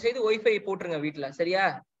 நீ தயவு செய்து வைஃபை போட்டுருங்க வீட்ல, சரியா?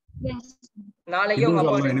 Yes. நாளைக்கு உங்க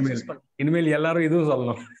அப்பா இனிமேல் எல்லாரும் இதுவும்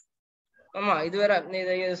சொல்லணும். ஆமா, இது வேற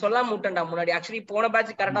சொல்லாம விட்டேன்டா முன்னாடி. ஆக்சுவலி போன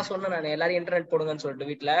பேட்ச் கரெக்டா சொன்னேன் நான், எல்லாரும் இன்டர்நெட் போடுங்கன்னு சொல்லிட்டு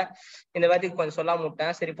வீட்டுல. இந்த பேட்சுக்கு கொஞ்சம் சொல்லாம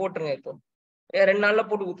விட்டேன். சரி போட்டுருங்க. இப்போ 2 நாள்ல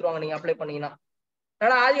போட்டு ஊத்துருவாங்க நீங்க அப்ளை பண்ணீங்கன்னா.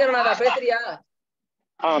 ஆதிகரநாதா பேசுறியா?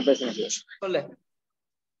 பேசுறேன் சார். சொல்லு.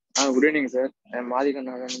 Good evening sir. I am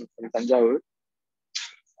ஆதிகரநாதன் from Tanjavur.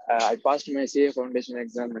 I passed my CA foundation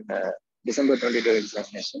exam in December 22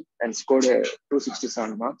 examination and scored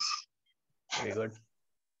 267 marks. Very good.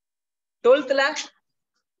 12th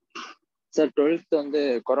sir 12th வந்து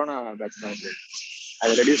கொரோனா பேட்ச் தான் சார்.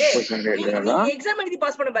 அது ரெடியூஸ் போர்ஷன் எழுதுறதா. எக்ஸாம் எழுதி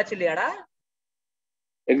pass பண்ண batch இல்லையாடா?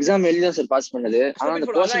 Exam எழுதி தான் sir pass பண்ணது. ஆனா அந்த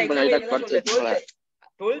போர்ஷன் கொஞ்சம் லைட்டா குறைச்சு வச்சாங்க.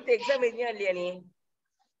 12th எக்ஸாம் எழுதியா இல்லையா நீ?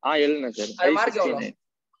 எழுதுனேன் சார். அது மார்க் எவ்வளவு?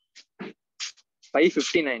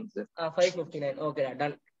 559 சார். 559. Okay,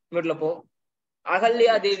 ton. வீட்ல போ.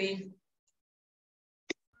 அகல்யா தேவி.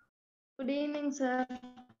 Good evening, sir.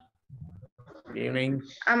 Good evening.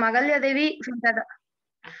 I'm Agalya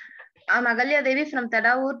Devi from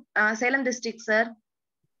Tadavur, Salem district, sir.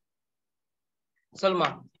 சொல்லுமா.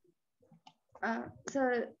 Sir,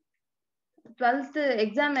 12th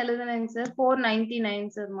exam எழுதுனேன் sir. 499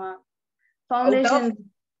 sir ma. Foundation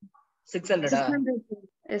 600.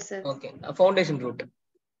 Yes sir. Okay, foundation route.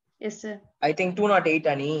 Yes sir. I think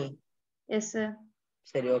 208 ani. Yes sir.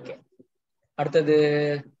 சரி, okay. அடுத்தது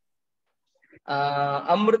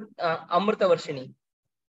அமிர்த Varshini.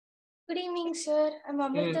 Good evening, sir. I'm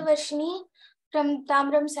Amrita Varshini from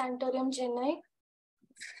Tamram Sanatorium, Chennai.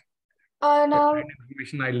 Now,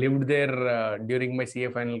 Information. I lived there during my CA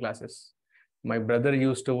final classes. My brother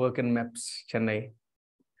used to work in MEPS, Chennai.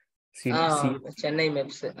 Chennai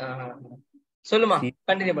MEPS. சொல்லுமா,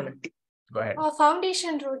 continue பண்ணு. Go ahead.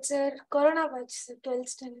 foundation road, sir. Corona batch, sir.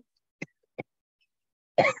 12th standard.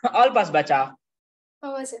 All pass பேட்சா?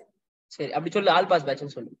 ஆமா sir. சரி, அப்படி சொல்லு, all pass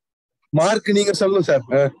பேட்ச்னு சொல்லு. Mark நீங்க சொல்லுங்க sir.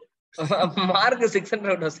 Mark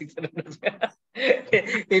 600.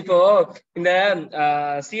 இப்போ இந்த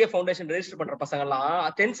சிஏ ஃபவுண்டேஷன் ரெஜிஸ்டர் பண்ற பசங்க எல்லாம்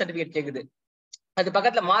 10th சர்டிபிகேட் கேக்குது. அது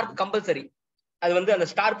பக்கத்துல மார்க் கம்பல்சரி, அது வந்து அந்த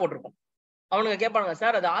ஸ்டார் போட்டிருக்கும். அவனுங்க கேட்பாங்க,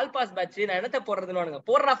 சார் அது ஆல் பாஸ் பேட்ச், நான் என்னத்த போடுறதுன்னு.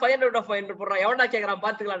 போடுறா 500 போடுறான், எவனா கேக்குறான்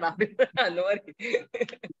பாத்துக்கலாம்டா அப்படின்னு. அந்த மாதிரி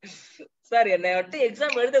சார் என்னை விட்டு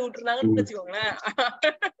எக்ஸாம் எழுத விட்டுருந்தாங்கன்னு வச்சுக்கோங்களேன்.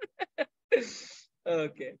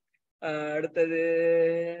 ஓகே, அடுத்தது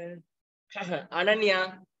Ananya.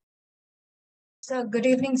 Sir, good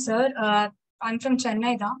evening, sir. I'm from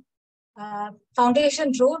Chennai தான். Foundation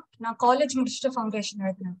road, நான் காலேஜ் முடிச்சுட்டு ஃபவுண்டேஷன்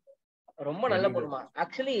எழுதினேன். ரொம்ப நல்ல பொண்ணுமா.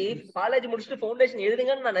 ஆக்சுவலி காலேஜ் முடிச்சுட்டு ஃபவுண்டேஷன்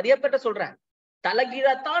எழுதுங்கன்னு நான் நிறைய பேர்ட்ட சொல்றேன்.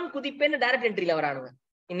 தலைகீழா தான் குதிப்பேன்னு டைரக்ட் என்ட்ரில வரானுங்க.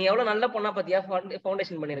 நீ எவ்வளவு நல்ல பொண்ணா பாத்தியா,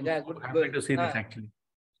 ஃபவுண்டேஷன் பண்ணிருக்க.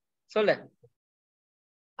 சொல்லு.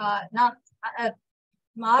 நான்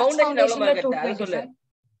மார்ச் ஃபவுண்டேஷன்ல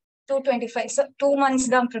 225 sir. 2 months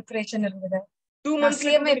தான் preparation இருந்தது. 2 months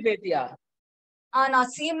பேத்தியா? நான்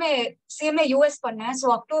CMA US பண்ணேன். சோ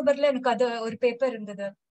அக்டோபர்ல எனக்கு அது ஒரு பேப்பர் இருந்தது.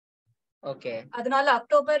 ஓகே, அதனால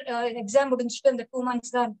அக்டோபர் எக்ஸாம் முடிஞ்சிட்டு இந்த 2 months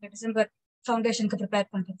தான் டிசம்பர் ஃபவுண்டேஷனுக்கு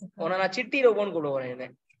ப்ரிப்பேர் பண்றதுக்கு. நான் சிட்டி ரோபோன்னு கூப்பிடுவேன். என்ன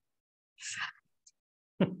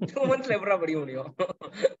 2 monthsல எப்படா படிக்க முடியும்?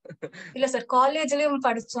 இல்ல சார், காலேஜ்லயும்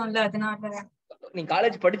படிச்சோம்ல, அதனால. நீ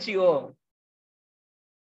காலேஜ் படிச்சியோ?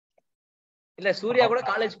 இல்ல, சூர்யா கூட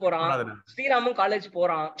காலேஜ் போறான், ஸ்ரீராமும் காலேஜ்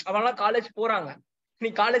போறான், அவன்லாம் காலேஜ் போறாங்க. நீ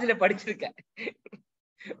காலேஜ்ல படிச்சிருக்க.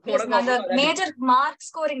 அந்த மேஜர் மார்க்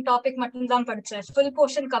ஸ்கோரிங் டாபிக் மட்டும் தான் படிச்சேன். ஃபுல்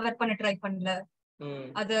போர்ஷன் கவர் பண்ண ட்ரை பண்ணல.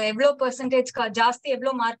 அது எவ்வளவு பெர்சன்டேஜ் ஜாஸ்தி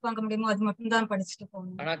எவ்வளவு மார்க் வாங்க முடியுமோ அது மட்டும் தான் படிச்சுட்டு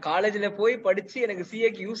போனேன். ஆனா காலேஜ்ல போய் படிச்சு எனக்கு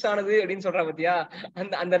சிஏக்கு யூஸ் ஆனது அப்படின்னு சொல்றா பாத்தியா?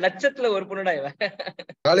 அந்த லட்சத்துல ஒரு பொண்ணுடா இவ.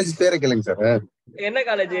 காலேஜ் பேரை கேளுங்க சார். என்ன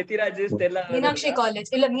college? Ethiraj, Stella, Meenakshi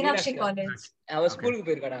college. இல்ல, மீனாட்சி காலேஜ். அவ ஸ்கூலுக்கு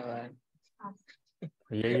போயிருக்காடா அவ.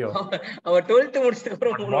 ஐயோ, அவ 12th முடிச்சதுக்கு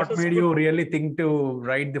அப்புறம் what made you really think to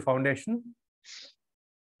write the foundation?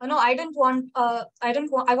 No, I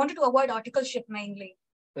wanted to avoid articleship mainly.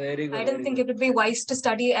 Very good. I didn't think it would be wise to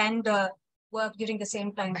study and work during the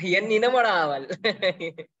same time. என் இனமடா அவள்.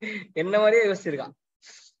 என்ன மாதிரியே யோசிச்சிருக்கா.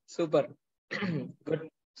 Super, good.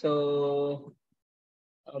 So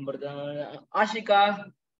Ashika.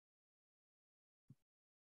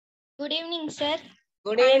 Good evening, sir.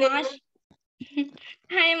 Good evening.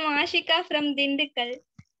 I am Ashika from Dindigul.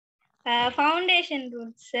 Foundation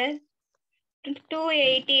route, sir.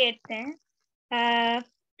 280 எடுத்தேன்.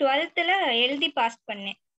 12th எழுதி pass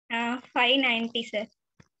பண்ணேன். 590 sir.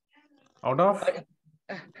 Out of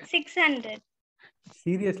 600.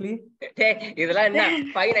 Seriously? இதெல்லாம் என்ன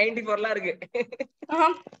 594லாம் இருக்கு.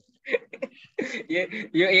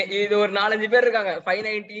 இது ஒரு 4-5 பேர் இருக்காங்க.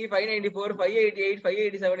 590, 594, 588,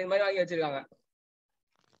 587 இந்த மாதிரி வாங்கி வச்சிருக்காங்க.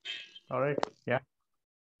 All right, yeah.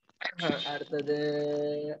 அடுத்தது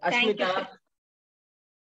Asmita.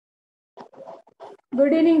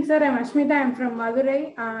 Good evening, sir. I'm Ashmita. I'm from Madurai.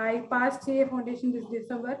 I passed CA Foundation this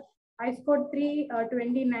December. I scored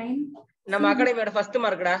 329. நம்ம அகாடமியோட ஃபர்ஸ்ட்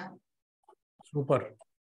மார்க்டா. சூப்பர்.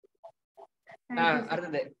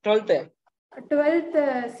 அடுத்தது 12th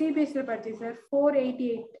CBSE ல படிச்சேன் sir.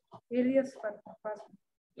 488 areas pass.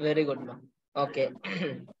 Very good மா. ஓகே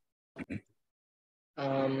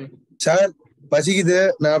சார், பசிக்குது,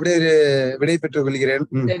 நான் அப்படியே விடை பெற்றுக் கொள்கிறேன்.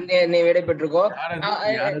 நீ விடை பெற்றுக்கோ.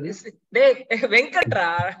 டேய் வெங்கட்ரா,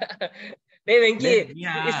 டேய் வெங்கி,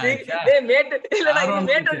 டேய் மேட் இல்லடா, இது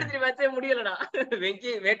மேட் 23 மேட்சே முடியலடா.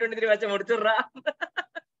 வெங்கி மேட் 23 மேட்சே முடிச்சிடுறா.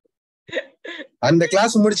 அந்த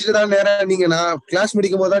கிளாஸ் முடிச்சிட்டு தான் நேரா நான் கிளாஸ்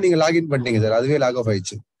முடிக்கும் போது தான் நீங்க லாகின் பண்ணிட்டீங்க சார். அதுவே லாக் ஆஃப்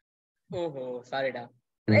ஆயிடுச்சு. ஓஹோ, சாரிடா.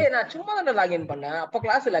 ஏய், நான் சும்மா தான் லாகின் பண்ணேன். அப்ப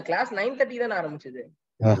கிளாஸ் இல்ல, கிளாஸ் 9:30 தான் ஆரம்பிச்சது.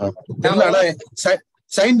 தெரியல, ஆனா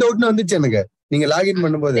சைன் அவுட்னு வந்துச்சு எனக்கு நீங்க லாகின்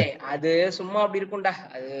பண்ணும்போது. அது சும்மா அப்படி இருக்கும்டா,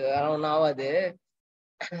 அது ஒன்னும் ஆகாது.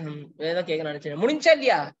 ஏதோ கேட்க நினைச்சேன். முடிஞ்சா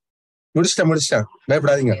இல்லையா? முடிச்சிட்டேன்,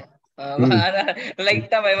 பயப்படாதீங்க.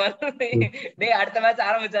 லைட்டா பயமா. டேய் அடுத்த மேட்ச்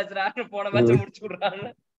ஆரம்பிச்சாச்சுடா, போன மேட்ச் முடிச்சு விடுறாங்க.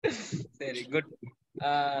 சரி, குட்.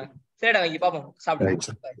 சரிடா வாங்கி பாப்போம்,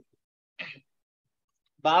 சாப்பிடுங்க.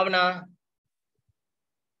 பாவனா.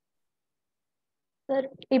 சார்,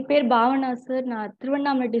 என் பேர் பாவனா சார். நான்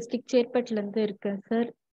திருவண்ணாமலை டிஸ்ட்ரிக்ட் சேட்பட்டுல இருந்து இருக்கேன் சார்.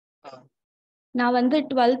 நான்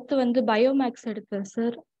 12th பயோமேக்ஸ் எடுத்தேன்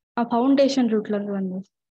சார். ஃபவுண்டேஷன் ரூட்ல இருந்து வந்தேன்.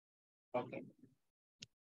 ஓகே.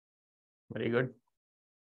 Very good.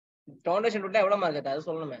 ஃபவுண்டேஷன் ரூட்ல எவ்வளவு மார்க் அது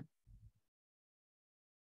சொல்லணுமே.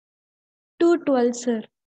 212 sir.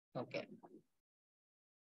 Okay.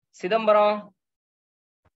 Chidambaram.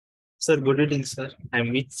 Sir, good evening, sir. I'm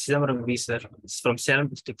with Chidambaram V, sir. It's from Salem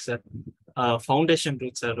district, sir. Foundation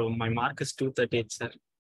route, sir. My mark is 238, sir.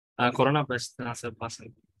 Corona batch, sir,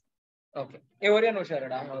 passing. Okay. ஒரே நிமிஷம்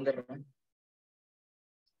இருடா, நான் வந்துடுறேன்.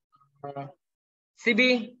 CP.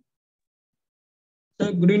 Sir,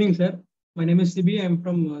 good evening, sir. My name is Sibi. I'm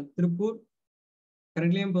from Tirupur.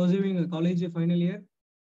 Currently, I'm pursuing a college final year.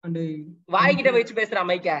 And வாய்கிட்ட வச்சு பேசுறா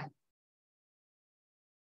மைக்க.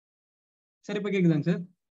 சரி, இப்ப கேக்குதாங்க சார்?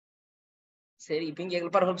 சரி, இப்ப இங்க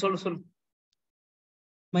கேக்குது. சொல்லு.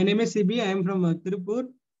 My name is Sibi. I am from Tirupur.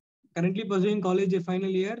 Currently pursuing college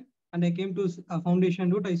final year, and I came to a foundation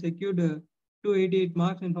route. I secured 288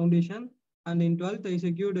 marks in foundation, and in 12th I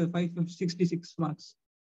secured 566 marks.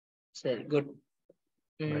 சரி, good.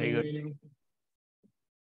 Very good.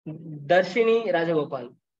 Darshini Rajagopal.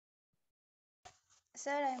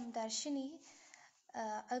 Sir, I am Darshini.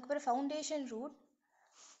 அதுக்கப்புறம் foundation route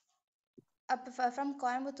from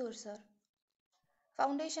Coimbatore, sir.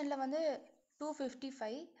 ஃபவுண்டேஷன்ல வந்து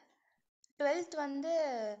 255, 12th வந்து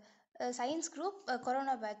science group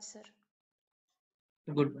corona batch sir.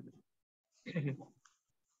 Good.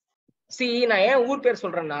 நான் ஏன் ஊர் பேர்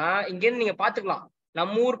சொல்றேன்னா, இங்க இருந்து நீங்க பாத்துக்கலாம்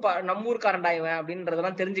நம்ம ஊர்க்காரண்டா இவன்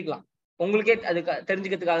அப்படின்றதெல்லாம் தெரிஞ்சுக்கலாம். உங்களுக்கே அது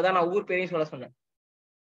தெரிஞ்சுக்கிறதுக்காக தான் நான் ஊர் பேரையும் சொல்ல சொன்னேன்.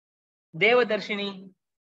 Devadarshini.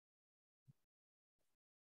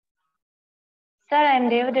 Sir, I am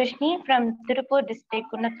Devadarshini from Tirupur district,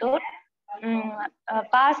 Kunnatur.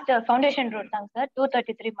 Past foundation route thank sir,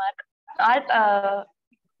 233 mark. All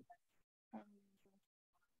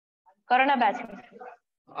corona batch.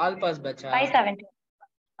 All pass batch. 570.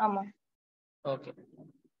 Amma. Okay.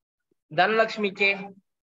 Dhanalakshmi K.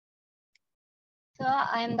 Sir,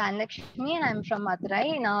 I am Dhanalakshmi and I am from Madurai.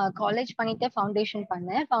 நான் college பண்ணிட்டு foundation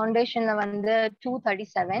பண்ணேன். ஃபவுண்டேஷன்ல வந்து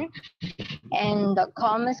 237 and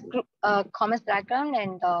commerce background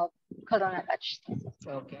and corona batch.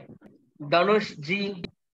 Okay. Dhanush G.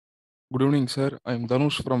 Good evening, sir. I am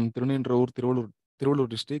Dhanush from Tiruvallur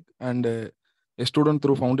district and a student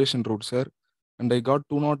through foundation route, sir. And I got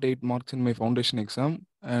 208 marks in my foundation exam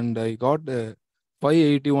and I got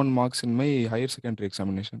 581 marks in my higher secondary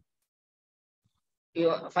examination.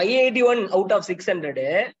 581 out of 600.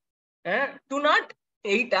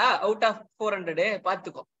 208 out of 400.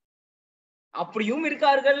 பாத்துக்கோ. அப்படியும்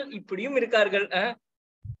இருக்கார்கள், இப்படியும் இருக்கார்கள்.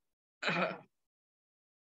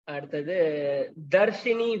 அடுத்தது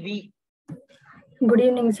Dharshini we. Good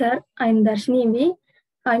evening, sir. I am Darshini V.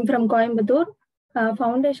 I am from Coimbatore.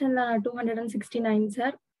 Foundation 269, sir.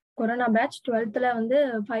 Corona batch 12th ல வந்து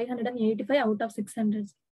 585 out of 600.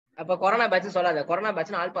 அப்ப corona batch சொல்லாத. Corona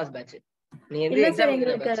batch all pass batch. நீ எந்த இல்ல சார், எக்ஸாம்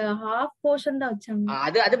எங்களுக்கு half portion தான் வச்சாங்க.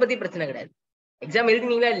 அது பத்தி பிரச்சனை கிடையாது. எக்ஸாம்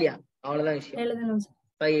எழுதினீங்களா இல்லையா? அவ்வளவுதான் விஷயம். எழுதணும் sir.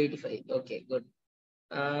 585. Okay, good.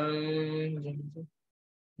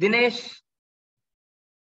 Dinesh.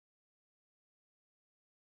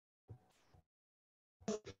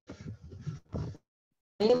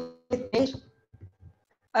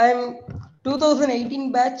 I am 2018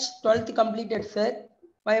 batch 12th completed, sir.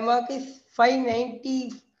 My mark is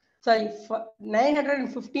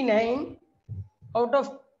 959 out of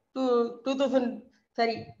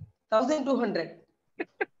 1200.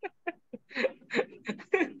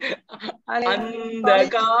 அந்த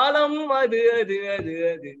காலம் அது அது அது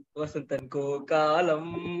அது வசந்தன் கோ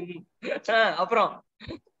காலம். அப்புறம்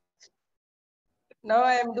now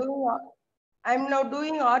I am now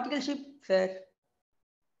doing articleship, sir.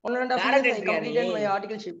 1.5 years I completed my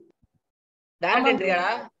articleship. Direct என்ட்ரியாடா?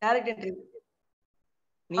 Direct entry.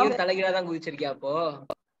 நீயும் தலைகீழா தான் குதிச்சிருக்கியா அப்போ?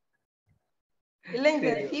 இல்லைங்க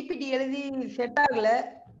சார், சிபிடி எழுதி செட் ஆகல.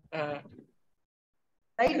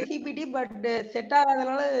 ரைட் சிபிடி பட் செட்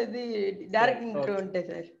ஆகாதனால இது டைரக்ட் என்ட்ரி வந்துட்டேன்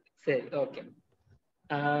சார். சரி, okay.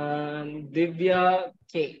 Divya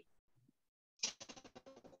K.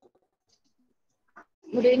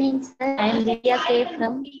 Good evening, sir. I am Divya K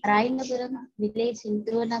from Rainapuram village in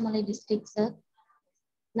Tiruvannamalai district, sir.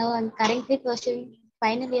 Now I am currently pursuing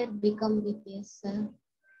final year BCom BPS, sir.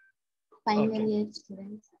 Final year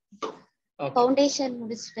student. Okay. Foundation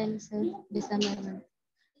முடிச்சிட்டேன் sir, December month.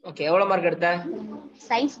 Okay, எவ்வளவு mark எடுத்த?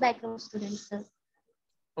 Science background student, sir.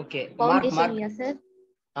 Okay. Foundation year, sir.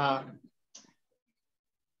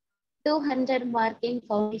 200 mark in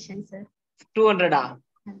foundation, sir. 200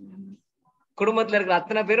 குடும்பத்துல இருக்கிற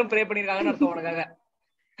அத்தனை பேரும் pray பண்ணிருக்காங்கன்னு அர்த்தம் உனக்காக.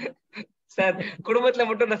 Sir, குடும்பத்துல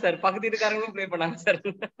மட்டும் இல்ல சார், பக்கத்து வீட்டுக்காரங்களும் ப்ரே பண்ணாங்க சார்.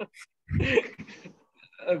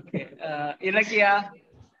 ஓகே. இலக்கியா.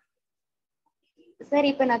 சார்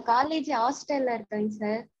இப்போ நான் காலேஜ் ஹாஸ்டல்ல இருக்கேங்க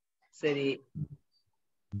சார். சரி.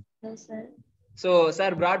 சார் சோ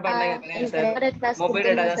சார் பிராட்பேண்ட்ல கிடையாது சார், மொபைல்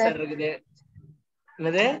டேட்டா தான் சார் இருக்குது.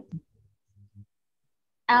 என்னது?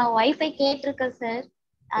 வைஃபை கேட்டிருக்கேன் சார்.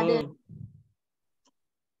 அது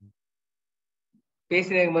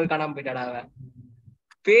பேசினே இருக்கும்போது காணாம போயிட்டாடா அவ.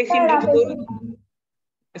 பேசிட்டு இருக்கும்போது.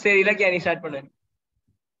 சரி இலக்கியா நீ ஸ்டார்ட் பண்ணு.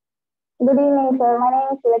 Good evening, sir. My name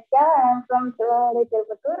is Lakshya. I am from Sivagangai,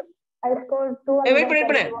 Tirupattur. I scored 200. Wait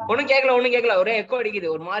பண்ணு. ஒண்ணும் கேட்கல. ஒரே எக்கோ அடிக்குது.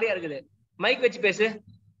 ஒரு மாதிரியா இருக்குது. மைக் வச்சு பேசு.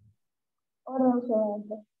 ஒரு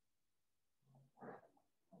நிமிஷம்.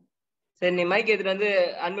 சரி நீ மைக் எடுத்துட்டு வந்து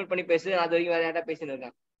அன்மியூட் பண்ணி பேசு. அது வரைக்கும் வேற யாரா பேசிட்டு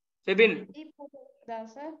இருக்கேன். ஃபெபின். இப்போ கேக்குதா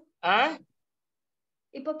சார்?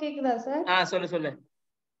 இப்போ கேக்குதா சார்? சொல்லு.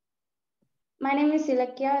 My name is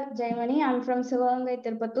Ilakya Jaimani. I am from Sivagangai,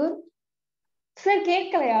 Tirupattur. Sir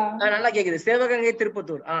கேட்கலையா? நல்லா கேக்குது. சிவகங்கை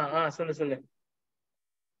திருப்பத்தூர். சொல்லு.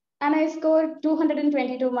 And I scored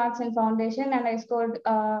 222 marks in foundation and I scored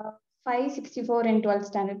 564 in 12th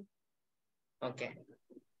standard. Okay.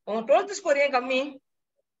 உங்க 12th ஸ்கோர் ஏன் கம்மி?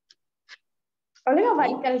 ஒழுங்கா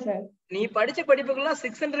படிக்கல சார். நீ படிச்ச படிப்புக்குலாம்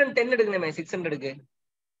 610 எடுக்கணுமே 600க்கு.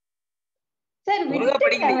 சார்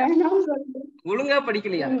ஒழுங்கா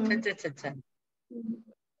படிக்கலையா? சச்ச.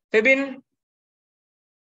 Febin.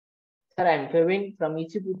 Sir, I am Kevin from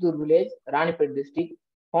Ichiputtur village, Ranipet district.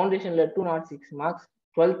 Foundation le 206 marks,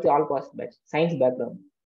 12th all pass batch, science background.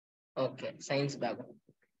 Okay, science background.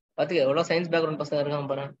 பாத்தீங்க எவ்வளவு சயின்ஸ் பேக்ரவுண்ட் பசங்க இருக்காங்க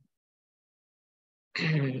பாரு.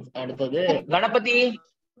 அடுத்தது கணபதி.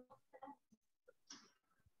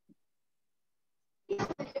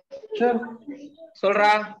 சார்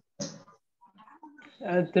சொல்றா.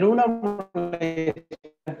 திருவண்ணாமலை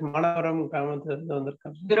மாநகரம் கிராமத்துல இருந்து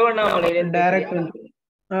வந்திருக்கேன். திருவண்ணாமலை டைரக்ட்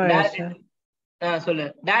சொல்லு.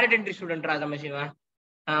 Direct entry ஸ்டூடெண்ட்ரா ரமேஷ்வா?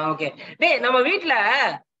 ஓகே. டேய் நம்ம வீட்ல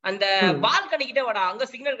அந்த பால்கனி கிட்ட வாடா, அங்க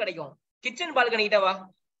சிக்னல் கிடைக்கும். கிச்சன் பால்கனி கிட்ட வா.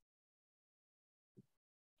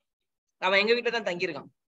 அவன் எங்க வீட்ல தான் தங்கி இருக்கான்.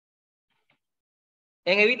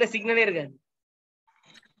 எங்க வீட்ல சிக்னலே இருக்கு.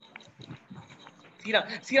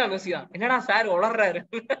 சீரா என்னடா சார் உளறாரு?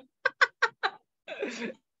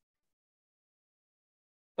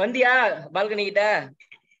 வந்தியா பால்கனி கிட்ட?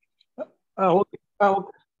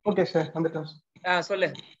 ஓகே சார் வந்துட்டேன். சொல்லு.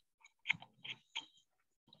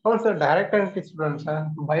 Sir direct entry student sir,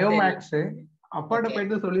 bio maths. அப்பாட்ட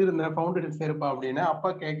போயிட்டு சொல்லியிருந்தேன் ஃபவுண்டேஷன் சேருப்பா அப்படின்னு. அப்பா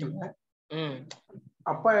கேட்கல.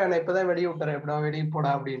 அப்பா என்ன இப்பதான் வெளியே விட்டாரு, எப்படா வெளியே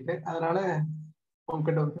போடா அப்படின்ட்டு. அதனால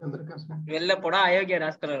உங்ககிட்ட வந்து வந்திருக்கேன் சார். வெளில போடா அயோக்கிய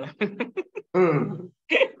ராஸ்கல்.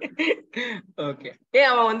 ஓகே.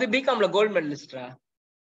 அவன் வந்து பிகாம்ல gold மெடலிஸ்டா?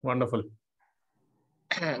 Wonderful.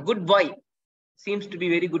 Good bye. Seems to be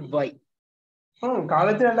very good bye.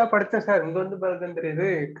 College நல்லா படிச்சேன் சார். இங்க வந்து பாருங்க தெரியுது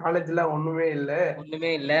காலேஜ்ல ஒண்ணுமே இல்ல.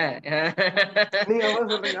 நீங்க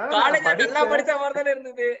சொல்றீங்க காலேஜ் நல்லா படிச்ச மாதிரி தானே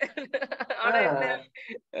இருந்தது.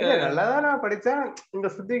 நல்லாதான் நான் படிச்சேன். இங்க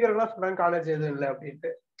சுத்திகரெல்லாம் சொல்றாங்க காலேஜ் எதுவும் இல்ல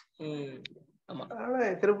அப்படின்ட்டு. அதனால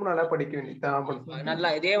திரும்ப நல்லா படிக்க வேண்டியது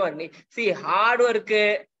நல்லா. இதே மாதிரி hard work,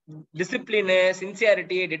 discipline,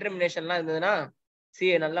 sincerity, determination எல்லாம் இருந்ததுன்னா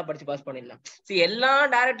சிஏ நல்லா படிச்சு பாஸ் பண்ணிடலாம். எல்லா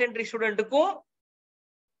டைரக்ட் என்ட்ரி ஸ்டூடெண்ட்டுக்கும்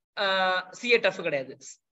சிஏ டஃப் கிடையாது.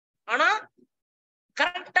 ஆனா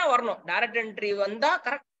கரெக்டா வரணும். டைரக்ட் என்ட்ரி வந்தா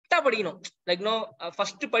கரெக்டா படிக்கணும். லைக்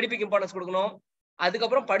ஃபர்ஸ்ட் படிப்புக்கு இம்பார்ட்டன்ஸ் கொடுக்கணும்.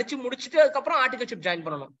 அதுக்கப்புறம் படிச்சு முடிச்சுட்டு அதுக்கப்புறம் ஆர்டிகல்ஷிப் ஜாயின்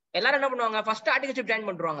பண்ணணும். எல்லாரும் என்ன பண்ணுவாங்க, ஃபர்ஸ்ட் ஆர்டிகல்ஷிப் ஜாயின்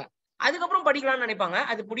பண்ணுவாங்க, அதுக்கப்புறம் படிக்கலாம்னு நினைப்பாங்க.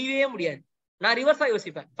 அது முடியவே முடியாது. நான் ரிவர்ஸா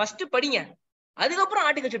யோசிப்பேன். ஃபர்ஸ்ட் படிங்க, அதுக்கப்புறம்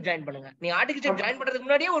ஆர்டிகல்ஷிப் ஜாயின் பண்ணுங்க. நீ ஆர்டிகல்ஷிப் ஜாயின் பண்றதுக்கு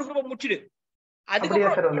முன்னாடியே ஒரு குரூப் முடிச்சிடு.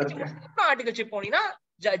 அதுக்கப்புறம் ஆர்டிகல்ஷிப் போனீங்கன்னா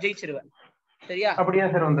ஜெயிச்சிருவேன். சரியா? அப்படியே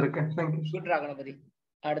சார் வந்திருக்கேன். குட் கணபதி.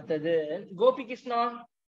 அடுத்தது Gopi Krishna.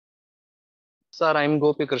 Sir I am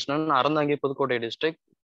Gopi Krishnan, Aranthangi Pudukkottai district.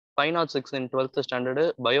 506 in 12th standard,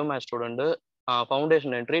 biomass student.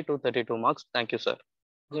 Foundation entry 232 marks. Thank you sir.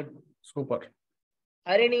 Good. Super.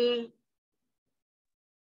 Harini.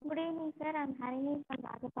 Good evening sir, I am Harini from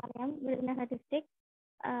Rajapalayam, Virudhunagar district.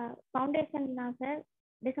 Foundation na sir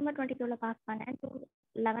December 22 la pass பண்ணேன்.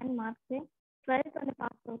 211 marks. 12th on the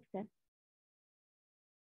pass out sir.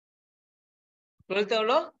 12th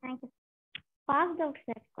எவ்வளோ? Thank you. Passed out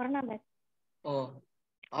sir, corona batch. Oh,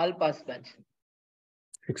 all pass batch.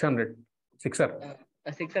 600. 600.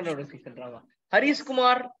 Harish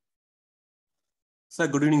Kumar. Sir,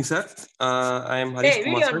 good evening sir. I am Harish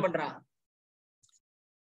Kumar. Video on பண்றா.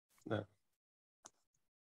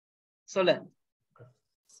 சொல்லு.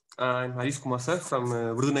 I am Harish Kumar sir from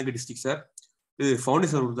Virudhunagar district sir. இது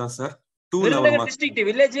foundation root தான் sir. 211 Virudhunagar district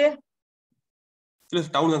village? இல்ல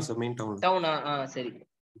down தான் sir, main down. டவுனா? சரி.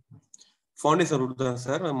 Foundation root தான்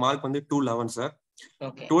sir. Mark வந்து 211 சார்.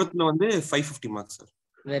 ஓகே. 12th வந்து 550 marks sir.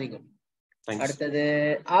 Very good. Thanks. அடுத்தது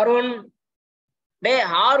அருண். டேய்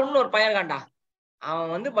ஹாருன்னு ஒரு பையன் இருக்கான்டா,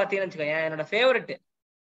 அவன் வந்து பாத்தீங்கன்னு வச்சுக்கோ என்னோட ஃபேவரட்.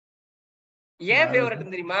 ஏன் ஃபேவரட்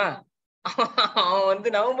தெரியுமா? அவன் வந்து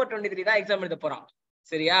November 23 தான் எக்ஸாம் எழுத போறான்.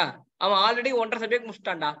 சரியா? அவன் ஆல்ரெடி 1.5 சப்ஜெக்ட்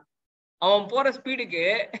முடிச்சிட்டான்டா. அவன் போற ஸ்பீடுக்கு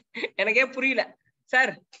எனக்கே புரியல.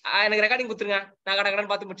 சார் எனக்கு ரெக்கார்டிங் கொடுத்துருங்க, நான்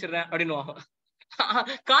கடன்னு பார்த்து முடிச்சிடுறேன் அப்படின்னு.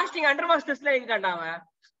 காஸ்டிங் அண்டர் மாஸ்டர்ஸ்ல எழுதிட்டான்டா அவன்.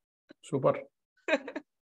 சூப்பர்.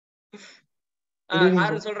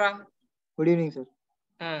 ஹாரூன் சொல்றா. Good evening, sir.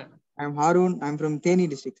 I'm Harun. I'm from Theni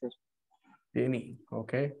district, sir. Theni,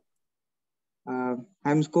 okay.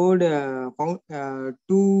 I'm scored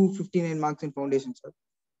 259 marks in foundation, sir.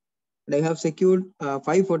 And I have secured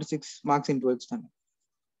 546 marks in 12th standard.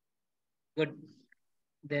 Good.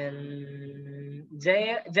 Then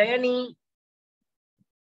Jayani.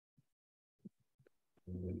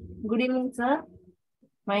 Good evening, sir.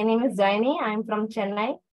 My name is Jayani. I'm from Chennai.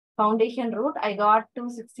 Foundation route, I got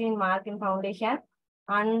 216 mark in foundation,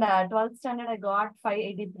 and 12th standard I got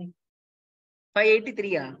 583. 583,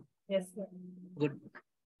 yeah? Yes, sir. Good.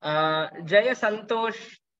 Jaya Santosh.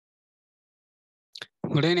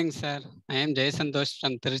 Good evening, sir. I am Jaya Santosh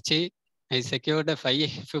from Trichy. I secured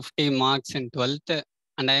 550 marks in 12th,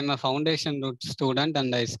 and I am a foundation route student,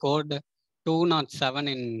 and I scored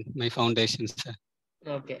 207 in my foundation, sir.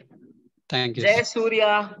 Okay. Thank you. Jaya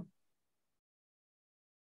Surya.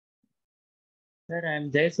 Sir, I am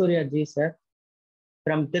Jayasurya G, sir,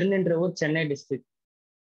 from Tirunelveli, Chennai district.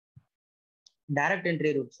 Direct entry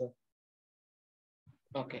route, sir.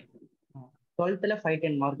 Okay. 12th la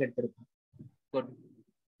 510 mark எடுத்திருக்கேன். Good.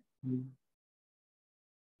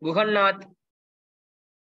 Guhannath.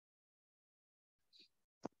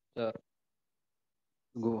 Sir,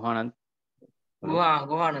 Guhanand.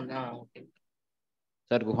 Guhanand, okay.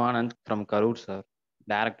 Sir, Guhanand from Karur, sir.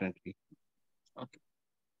 Direct entry. Okay.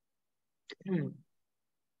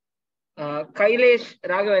 Kailesh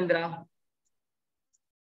Raghavendra.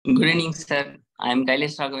 Good evening, sir. I am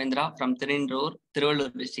Kailesh Raghavendra from Tirunelveli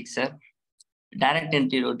district, sir. Direct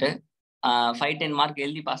entry route. 510 mark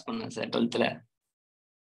எழுதி pass பண்ணேன் sir 12th ல.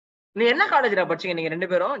 நீ என்ன காலேஜ்ல படிச்சீங்க நீங்க ரெண்டு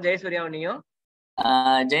பேரும்? ஜெயசூர்யாவும் நீயும்?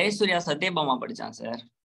 ஜெயசூர்யா சத்யபாமா படிச்சான் சார்.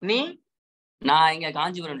 நீ? நான் இங்க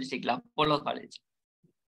காஞ்சிபுரம் டிஸ்ட்ரிக்ட்ல அப்போலோ காலேஜ்.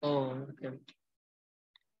 ஓ, ஓகே.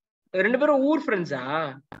 ரெண்டு பேரும் ஊர் ஃப்ரெண்ட்ஸா?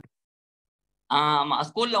 ஆமா,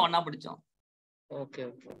 ஸ்கூல்ல ஒண்ணா படிச்சோம். Okay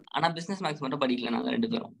okay. ஆனா பிசினஸ் மேக்ஸ் மட்டும் படிக்கல நாங்க ரெண்டு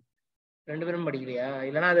பேரும். ரெண்டு பேரும் படிக்கலையா?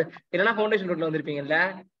 இல்லனா ஃபவுண்டேஷன் ரூட்ல வந்திருப்பீங்கல்ல?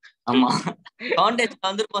 ஆமா, ஃபவுண்டேஷன்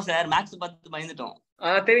வந்திருப்போம் சார். மேக்ஸ் பார்த்து பயந்துட்டோம்.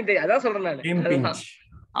 தெரியும் அதான் சொல்றேன் நான்.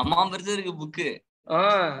 அம்மா பெருசு இருக்கு புக்கு.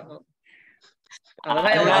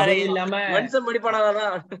 அதுவும் இல்லாம மனுஷன்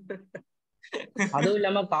படிப்பானாதான். அதுவும்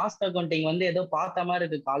இல்லாம காஸ்ட் அக்கவுண்டிங் வந்து ஏதோ பார்த்த மாதிரி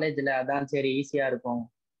இருக்கு காலேஜ்ல, அதான் சரி ஈஸியா இருக்கும்.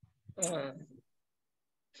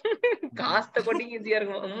 காஸ்ட் அக்கவுண்டிங் ஈஸியா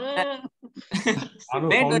இருக்கும்.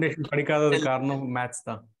 ஃபவுண்டேஷன் படிக்காதது காரணம் மேத்ஸ்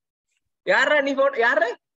தான். யாரா நீ? யாரா?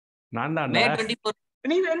 நான் தான்.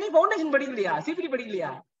 நீ ஃபவுண்டேஷன் படிக்கலையா? சிபிடி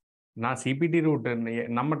படிக்கலையா? நான் சிபிடி ரூட்.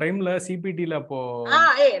 நம்ம டைம்ல சிபிடில அப்போ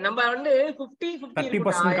நம்ம வந்து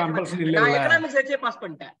 50% கம்பல்சரி இல்ல. நான் எகனாமிக்ஸ் வச்சே பாஸ்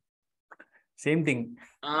பண்ணிட்டேன். Same thing.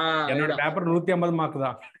 என்னோட பேப்பர் 150 மார்க்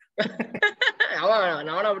தான்.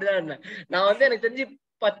 நானும் அப்படிதான் இருந்தேன். நான் வந்து எனக்கு தெரிஞ்சு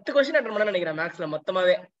 10 क्वेश्चन அட்டெண்ட் பண்ண நினைக்கிறேன் மேத்ஸ்ல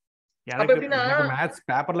மொத்தமாவே. எனக்கு மேத்ஸ்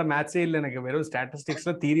பேப்பர்ல மேத்ஸே இல்ல. எனக்கு வெறும்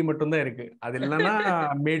ஸ்டாட்டிஸ்டிக்ஸ்ல தியரி மட்டும் தான் இருக்கு. அது இல்லனா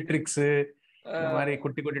மேட்ரிக்ஸ் இந்த மாதிரி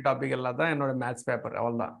குட்டி குட்டி டாபிக் எல்லாம் தான் என்னோட மேத்ஸ் பேப்பர்.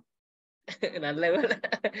 அவ்வளவுதான். நல்ல வேலை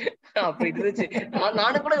அப்படி இருந்துச்சு.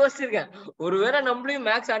 நானும் கூட யோசிச்சிருக்கேன், ஒருவேளை நம்மளையும்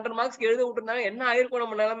மேக்ஸ் அண்டர் மார்க்ஸ் எழுத விட்டுருந்தாங்க என்ன ஆயிருக்கும்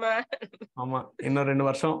நம்ம நிலைமை. ஆமா, இன்னும் 2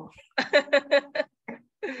 வருஷம்.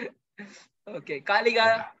 Okay.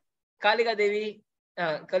 Kalika Devi.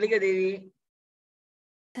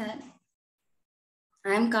 Sir, I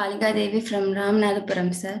am Kalika Devi from Ramanathapuram,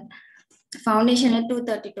 sir. Foundation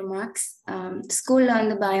 232 marks. School on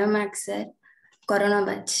the biomax, sir. Corona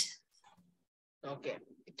batch. Okay.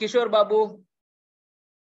 Kishore Babu.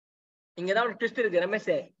 இங்கதான் ஒரு ட்விஸ்ட் இருக்கு. ரமேஷ்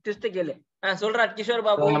ட்விஸ்ட் கேளு. சொல்றா Kishore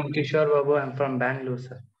Babu. Kishore Babu, I'm from Bangalore,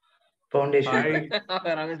 sir. Foundation.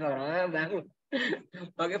 Ramesh Bangalore.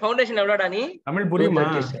 Okay. Foundation எவ்வளோடா நீ? தமிழ் புரியுமா?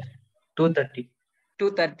 230.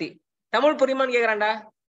 230. தமிழ் புரியுமான்னு கேக்குறான்டா.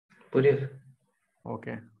 புரியுது.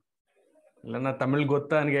 Okay. இல்லன்னா தமிழ்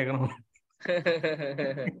கொத்தான்னு கேட்கணும்.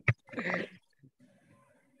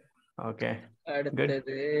 ஓகே.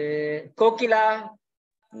 அடுத்தது Kokila.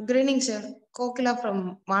 Good evening, sir. Kokila from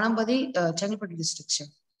Manambadi, Chengalpattu district, sir.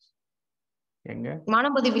 எங்க?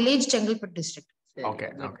 Manambadi village, Chengalpattu district. Okay,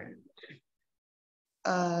 okay.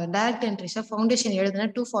 Direct entry, sir. Foundation எழுதுனா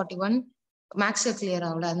 241, max clear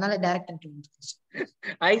ஆகல, அதனால direct entry.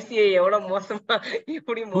 ICAI எவ்வளவு மோசமா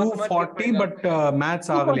இப்படி மோசமா 240 but maths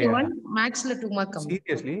ஆகலையா? 241 max ல 2 mark கம்மி.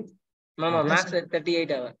 Seriously? மாமா max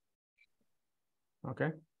 38 ஆகும். ஓகே.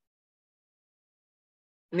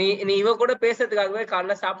 நீ இவ கூட பேசுறதுக்காகவே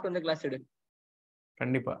காலைல சாப்பிட்டு வந்து கிளாஸ் எடு.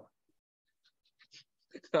 கண்டிப்பா.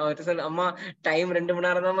 அவர்கிட்ட சொன்ன, அம்மா டைம் 2 மணி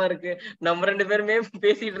நேரம் தான் இருக்கு, நம்ம 2 பேருமே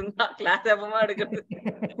பேசிட்டு இருந்தா கிளாஸ் எப்பமா எடுக்கிறது?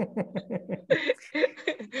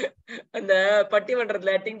 அந்த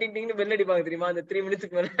பட்டிமன்றத்துல டிங் டிங் டிங்னு பெல் அடிப்பாங்க தெரியுமா, அந்த 3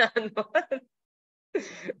 மினிட்ஸ்க்கு மேல.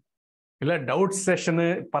 இல்ல டவுட் செஷன்,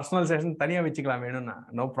 பர்சனல் செஷன் தனியா வச்சுக்கலாம் வேணும்னா.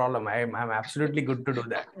 No problem. I am absolutely good to to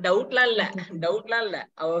that. டவுட்லாம் இல்ல.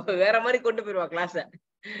 அவ வேற மாதிரி கொண்டு போயிருவா கிளாஸ.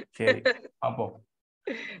 சரி பாப்போம்.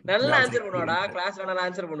 நல்லா ஆன்சர் பண்ணுவாடா, கிளாஸ்ல நல்லா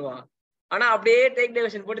ஆன்சர் பண்ணுவான். ஆனா அப்படியே டேக்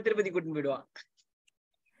டைவர்ஷன் போட்டு திருப்பதி கூட்டிட்டு போயிடுவான்.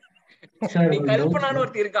 நீ கல்பனான்னு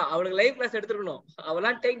ஒருத்தி இருக்கா, அவளுக்கு லைவ் கிளாஸ் எடுத்துக்கணும்.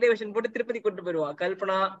 அவெல்லாம் டேக் டைவர்ஷன் போட்டு திருப்பதி கூட்டிட்டு போயிடுவான்.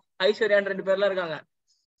 கல்பனா, ஐஸ்வர்யான்னு 2 பேர்லாம் இருக்காங்க.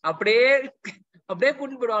 அப்படியே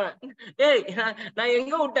கூட்டிட்டு போயிடுவாங்க. ஏய் நான்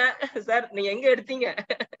எங்க விட்டேன் சார், நீங்க எங்க எடுத்தீங்க,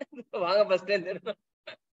 வாங்க ஃபர்ஸ்ட் இருந்து.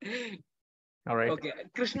 ஓகே.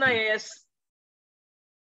 கிருஷ்ணா AS.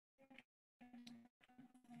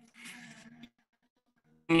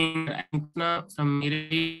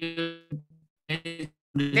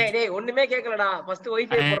 டேய் ஒண்ணுமே கேக்கலடா. ஃபர்ஸ்ட்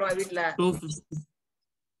வைஃபை போடுறா வீட்ல.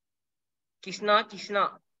 கிருஷ்ணா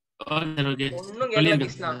ஒண்ணும் கேக்கல.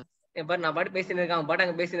 கிருஷ்ணா பாரு, நான் பாட்டு பேசிட்டு இருக்கான், பாட்டு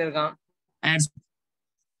அங்க பேசிட்டு இருக்கான்.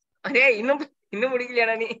 அரே இன்னும்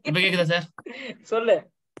முடிக்கலையாடா நீ? இப்ப கேக்குதா சார்? சொல்லு.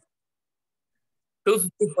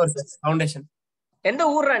 254 சார் ஃபவுண்டேஷன். எந்த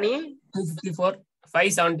ஊர்ரா நீ? 254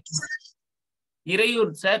 570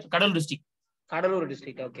 Iraiyur sir, Cuddalore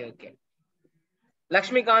district. Okay.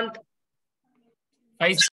 Laxmikanth.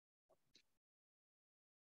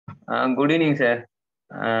 Good evening, sir.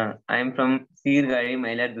 I am from Sirgari,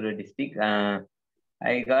 Mailadura district.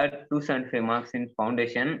 I got 275 marks in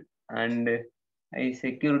foundation and I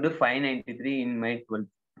secured 593 in my 12th.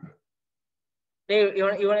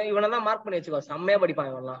 இவனெல்லாம் மார்க் பண்ணி வச்சுக்கோ, செம்மையா படிப்பான்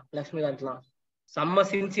இவனெல்லாம். லக்ஷ்மிகாந்த்லாம் செம்ம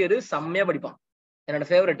சின்சியர், செம்மையா படிப்பான். என்னோட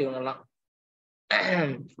ஃபேவரட் இவனெல்லாம்.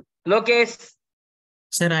 Lokesh.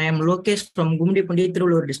 Sir, I am Lokesh from Gumdipundi,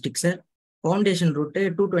 Tiruvallur district, sir. Foundation route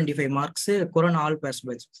 225 marks, Corona all pass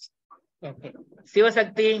batch. Okay.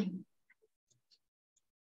 Sivasakti.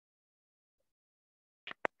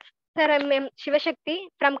 Sir, I am Shivashakti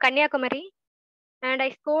from Kanyakumari and I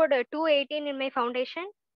scored 218 in my foundation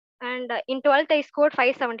and in 12th I scored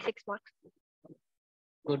 576 marks.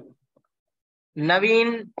 Good.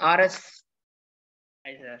 Naveen RS.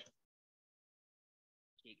 Hi sir.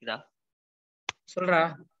 கேக்குதா? சொல்றா.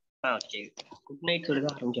 Okay. Good night சொல்லுங்க,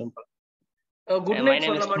 ஆரம்பிச்சோம். Good night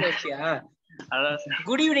சொல்லலாம்னு வெச்சியா? அதான் sir.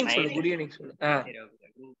 Good evening சொல்லு. சரி okay.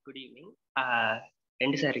 Good evening.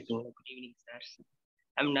 ரெண்டு sir இருக்கீங்க. Good evening sir.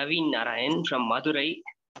 I am Naveen Narayan from Madurai.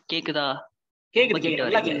 கேக்குதா? கேக்குது.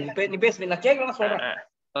 நீ பேசு, நான் கேக்குறேன்னு சொல்றேன்.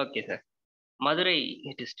 Okay sir. Madurai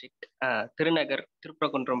district, Thirunagar,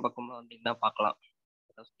 Thiruparankundram பக்கமா வந்தீங்கன்னா பார்க்கலாம்.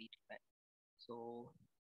 ஸோ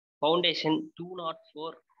ஃபவுண்டேஷன்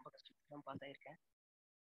 204 தான் பாஸ் ஆயிருக்கேன்.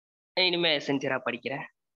 இனிமே சின்சியரா படிக்கிறேன்.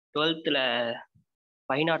 12th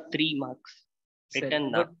 503 மார்க்ஸ் ரிட்டன்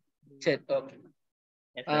தான். சரி ஓகே.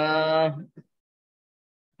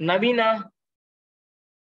 நவீனா.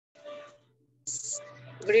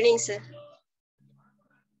 Good evening, sir.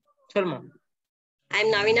 சொல்லுமா. I am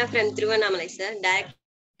Navina from Thiruvannamalai, sir. Direct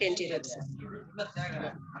entry route, sir.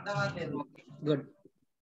 Good.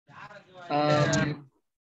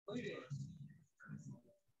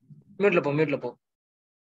 மியூட்ல போ.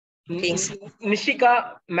 நிஷிகா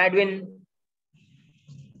மேட்வின்.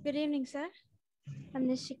 Good evening, sir. I'm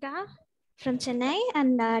Nishika from Chennai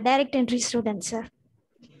and direct entry student, sir.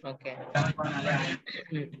 Okay.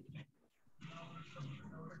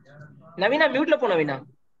 Navina, mute po Navina.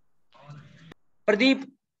 Pradeep.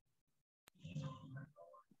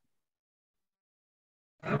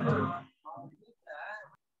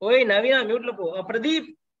 Oi Navina, mute po. Pradeep,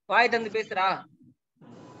 வாய் தந்து பேசுறா.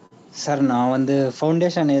 Sir நான் வந்து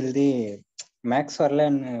foundation எழுதி maths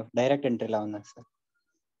வரலன்னு direct என்ட்ரில வந்தேன் sir.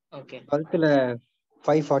 Okay. 12th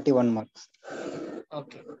 541 marks.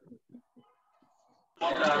 Okay.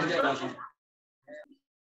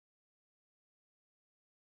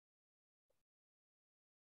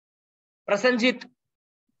 பிரசஞ்சித்.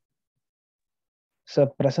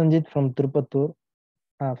 Sir பிரசஞ்சித் from Tirupattur.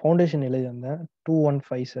 Foundation எழுதி வந்தேன்.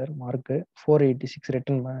 215 sir mark. 486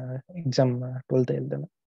 written exam 12th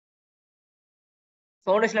எழுதினேன்.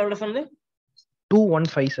 ஃபவுண்டேஷன் எவ்வளவு சொன்னது?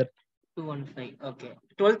 215 sir. 215. Okay.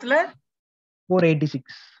 12th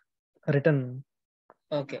 486 return.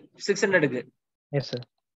 Okay. 600க்கு. Yes sir.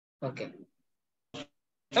 Okay.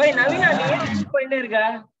 ஏய் நவீனா, நீ ஏன் போயிட்டே இருக்க?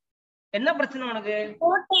 என்ன பிரச்சனை உனக்கு?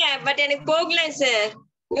 போட்டேன் பட் எனக்கு போகல சார்.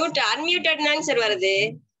 மியூட் அன்மியூட்டட்னாங்க சார் வருது.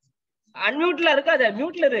 அன்மியூட்ல இருக்காத,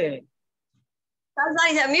 மியூட்ல இரு.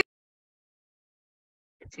 Sorry sir.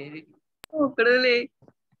 சரி கடவுளே,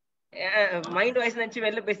 மைண்ட் வாய்ஸ் நினைச்சு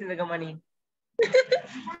வெளில பேசிட்டு இருக்கமா நீ.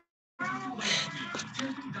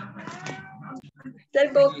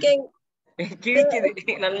 சார் ஓகே கிழிக்குது,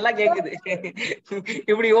 நல்லா கேக்குது.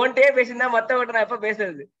 இப்படி ஓன்ட்டே பேசினா மத்தவட்ட நான் எப்ப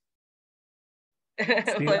பேசுறது?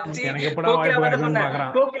 எனக்கு எப்படா வாய்ப்பு கிடைக்கும்னு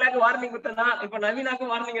பாக்குறான். கோகிலாக்கு வார்னிங் கொடுத்தா இப்ப நவீனாக்கு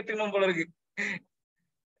வார்னிங் எடுத்துக்கணும் போல இருக்கு.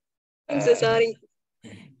 Sorry.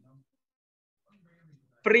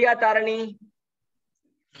 Priya Dharani.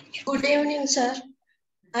 Good evening, sir.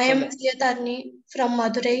 I am Priya Tarni from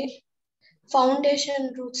Madurai. Foundation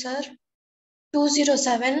route, sir.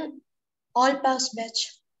 207, all pass batch.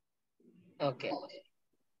 Okay.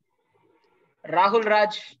 Rahul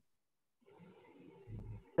Raj.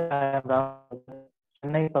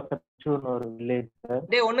 Chennai பக்கத்து ஒரு வில்லேஜ் சார்.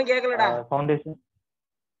 டேய் ஒண்ணும் கேக்கலடா. ஃபவுண்டேஷன்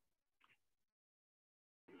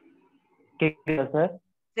கேக்குதா சார்?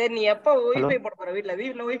 சரி நீ எப்ப வைஃபை போட போற? வீட்ல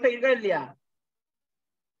வைஃபை இருக்கா இல்லையா?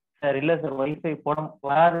 சார் இல்ல சார், வைஃபை போட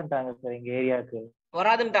வராதுன்ட்டாங்க சார் எங்க ஏரியாக்கு.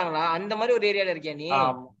 வராதுன்ட்டாங்களா? அந்த மாதிரி ஒரு ஏரியால இருக்கியா நீ?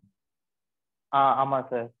 ஆமா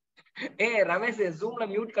சார். ஏய் ரமேஷ், ஜூம்ல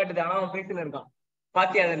மியூட் காட்டுது, ஆனா அவன் பேசிட்டு இருக்கான்.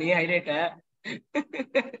 பாத்தியா நீ ஹைலைட்ட?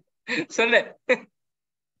 சொல்லு.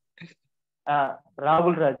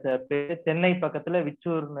 ராகுல் ராஜ் சார் பேரு. சென்னை பக்கத்துல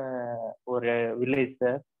விச்சூர்னு ஒரு வில்லேஜ்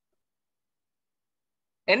சார்.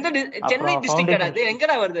 எந்த சென்னை டிஸ்ட்ரிக்ட் அது?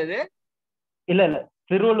 எங்கடா வருது அது? இல்ல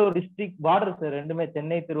திருவள்ளூர் டிஸ்ட்ரிக்ட் பார்டர் சார். ரெண்டுமே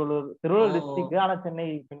சென்னை திருவள்ளூர் டிஸ்ட்ரிக்ட், ஆனா சென்னை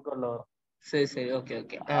பின்கோட்ல வரும். சரி சரி, okay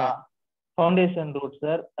okay. Foundation root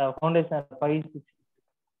sir. Foundation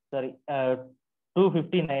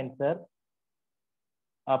 259 sir.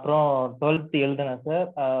 அப்புறம் 12th எழுதுனேன் சார்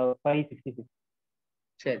 566.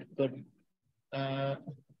 சரி good.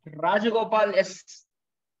 Rajagopal S.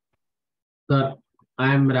 Sir, I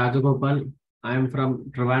am Rajagopal. I am from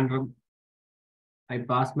Trivandrum. I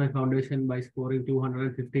passed my foundation by scoring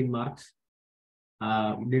 215 marks.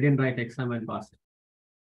 Didn't write exam and passed.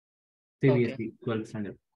 Seriously, 12th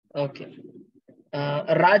standard. Okay.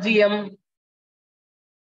 Raji M.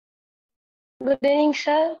 Good evening,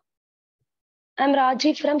 sir. I'm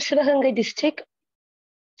Raji from Sivagangai district.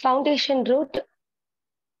 Foundation route.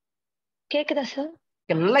 கேக்குதா sir?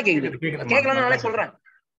 நல்லா கேக்குது. கேக்கலன்னா நானே சொல்றேன்.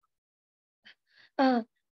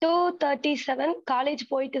 237 college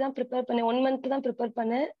போயிட்டு தான் prepare பண்ணேன். 1 month தான் prepare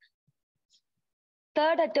பண்ணேன்.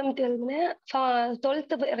 3rd attempt எழுதுனேன்.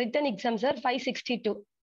 12th written exam sir 562.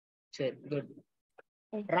 சரி குட்.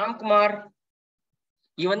 ராம்குமார்,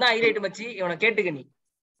 இவன் தான் ஹைலைட் மச்சி, இவனை கேட்டுக்க நீ.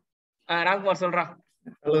 ராம்குமார் சொல்றா.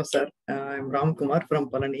 Hello sir, I am Ramkumar from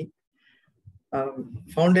Palani.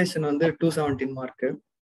 Foundation வந்து 217 மார்க்கு.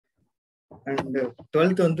 அண்ட்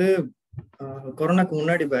 12th வந்து கொரோனாக்கு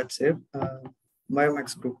முன்னாடி பேட்ச்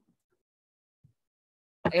பயோமேக்ஸ் குரூப்.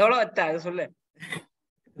 எவ்வளவு வச்ச அது சொல்லு.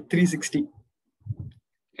 360.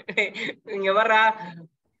 இங்க வர்றா,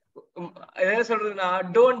 என்ன சொல்றதுன்னா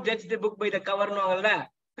don't judge the book by the கவர்னுவாங்கல்ல,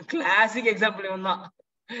 classic example இவன் தான்.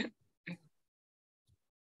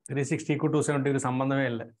 360 க்கு 270 க்கு சம்பந்தமே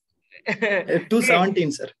இல்ல.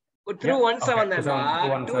 217 சார். 217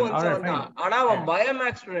 தான். ஆனா அவன்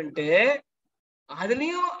பயோமேக்ஸ் ஸ்டூடெண்ட்,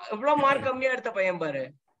 அதுலயும் எவ்வளவு மார்க் கம்மியா எடுத்த பையன் பாரு.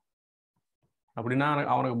 அப்படின்னா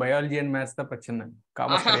அவனுக்கு பயாலஜி அண்ட் மேத்ஸ் தான் பிரச்சனை,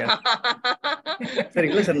 காமர்ஸ் கிடையாது. சரி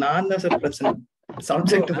இல்ல சார், நான் தான் சார் பிரச்சனை,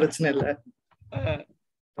 சப்ஜெக்ட் பிரச்சனை இல்ல.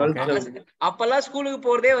 அப்பெல்லாம் ஸ்கூலுக்கு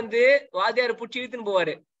போறதே வந்து வாத்தியார் புடிச்சு இழுத்துன்னு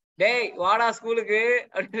போவாரு. டேய் வாடா ஸ்கூலுக்கு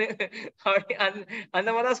அந்த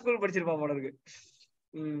மாதிரிதான் ஸ்கூல் படிச்சிருப்பான் போல இருக்கு.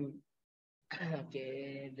 Okay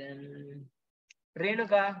then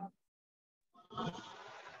Renuka.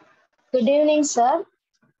 Good evening, sir.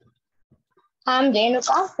 I'm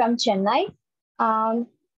Renuka from Chennai.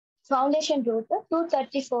 Foundation route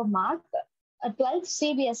 234 mark, 12th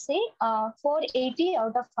CBSE, 480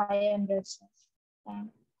 out of 500.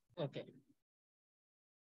 Okay.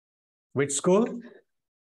 Which school?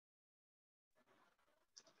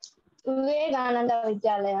 Vivekananda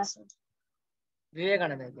Vidyalaya, sir.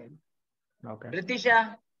 Vivekananda. Okay. Ritisha.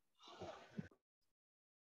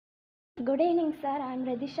 Good evening, sir. I am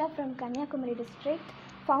Radisha from Kanyakumari district.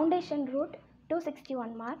 Foundation route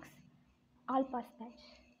 261 marks, all pass batch.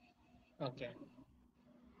 Okay.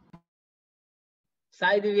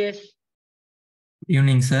 Sai Divyesh.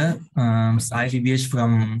 Evening, sir. Sai Divyesh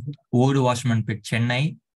from Old Washman Pit, Chennai.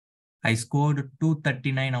 I scored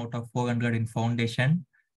 239 out of 400 in foundation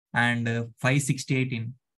and 568 in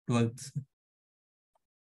 12th.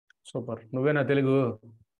 Super. Nuvena Telugu.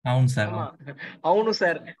 Avunu, sir. Avunu,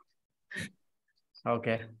 sir.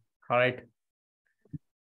 Okay. All right.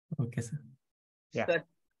 Okay, sir. Yeah.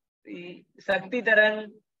 Sakti Taran.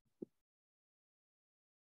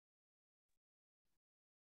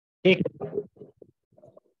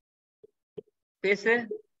 பேசு.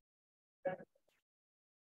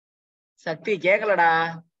 சக்தி கேக்கலடா.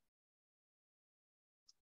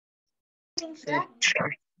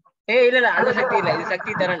 ஏய் இல்ல அந்த சக்தி இல்ல, இது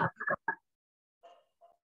சக்தி தரன்.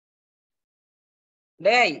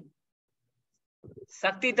 டேய்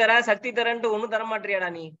சக்தி தரன்ட்டு ஒண்ணும் தர மாட்டியாடா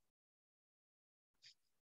நீ.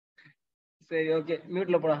 சரி ஓகே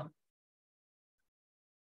மியூட்ல போடா.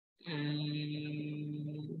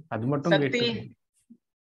 அது மட்டும் சக்தி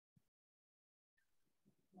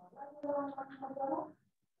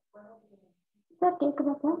சார்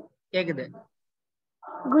கேக்குதா சார்? கேக்குது.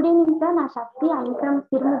 குட் ஈவினிங் சார், நான் சக்தி. I'm from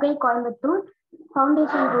Sirumugai, Coimbatore.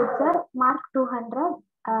 Foundation root sir, mark 200,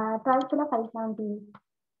 12th 578.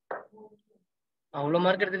 அவ்வளவு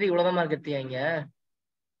மார்க் எடுத்தது இவ்வளவுதான் மார்க் எடுத்தியா இங்க?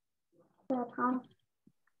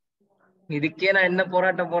 இதுக்கே நான் என்ன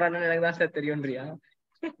போராட்டம் எனக்கு தான் sir தெரியும்ன்றியா?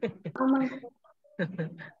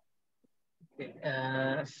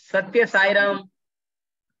 Satya Sairam.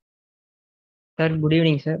 Sir, good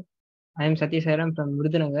evening, sir. I am Satya Sairam from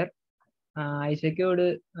Virudhunagar. I secured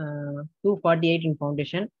 248 in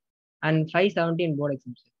foundation and 570 in board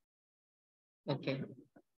exams. Okay.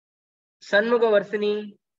 Sanmuga Varsini.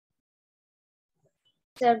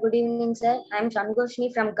 Sir, good evening, sir. I am Sangoshni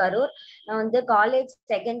from Karur. நான் வந்து college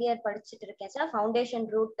second year படிச்சுட்டு இருக்கேன் sir. Foundation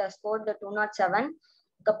root scored 207.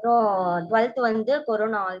 அதுக்கப்புறம் 12th வந்து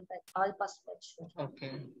corona all pass batch. Okay.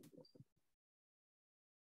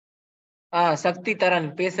 சக்தி தரன்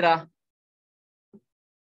பேசுறா.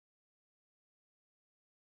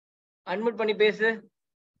 Unmute பண்ணி பேசு.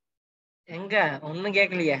 எங்க ஒன்னும்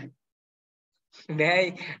கேட்கலையே. டேய்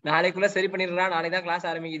நாளைக்குள்ள சரி பண்ணிடுறா, நாளைக்கு தான் கிளாஸ்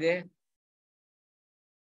ஆரம்பிக்குது.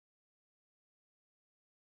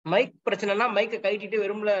 மைக் பிரச்சனைனா மைக்கை கழட்டிட்டு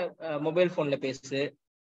வெறும்ல மொபைல் போன்ல பேசு,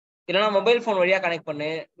 இல்லைன்னா மொபைல் போன் வழியா கனெக்ட்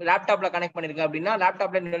பண்ணு. லேப்டாப்ல கனெக்ட் பண்ணிருக்க அப்படின்னா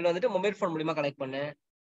லேப்டாப்ல நெல் வந்துட்டு மொபைல் போன் மூலியமா கனெக்ட் பண்ணு.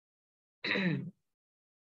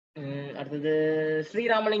 அடுத்தது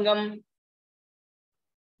ஸ்ரீராமலிங்கம்.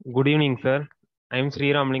 Good evening, sir. I am Sri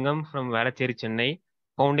Ramalingam from Valacheri, Chennai.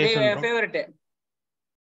 Foundation. Favourite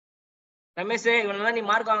Ramesh, இவனெல்லாம் நீ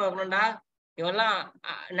மார்க் வாங்க வைக்கணும்டா. இவன்லாம்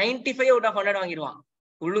 95 out of 100 வாங்கிடுவான்.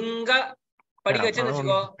 ஒழுங்கா படிக்க வச்சுன்னு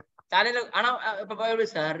வச்சுக்கோ தலையில. ஆனா இப்ப எப்படி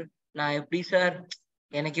சார், நான் எப்படி சார்,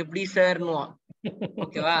 எனக்கு எப்படி சார்னுவான்.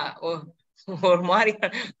 ஓகேவா?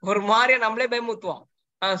 ஒரு மாதிரியா நம்மளே பயமுத்துவோம்.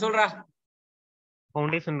 சொல்றா.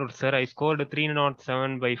 Foundation route, sir. I scored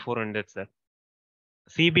 307 by 400, sir.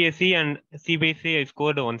 CBSE and CBSE I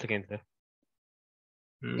scored once again, sir.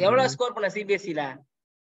 எவ்வளவு ஸ்கோர் பண்ண CBSE ல?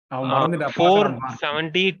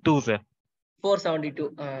 472, sir. 472.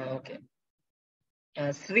 Okay.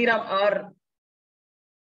 Sriram R.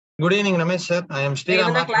 Good evening Ramesh sir. ஐ அம்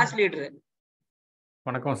ஸ்ரீராம். Class leader.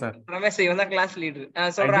 வணக்கம் சார். ரமேஷ் இவன் தான் கிளாஸ் லீடர்.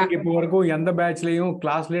 சொல்றா. இப்போ வரைக்கும் எந்த பேட்ச்லயும்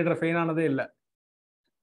கிளாஸ் லீடர் ஃபெயில் ஆனதே இல்ல.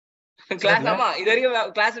 கிளாஸ் ஆமா இது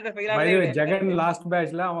வரைக்கும் கிளாஸ் லீடர் ஃபெயில் ஆனதே இல்ல. ஜெகன் லாஸ்ட்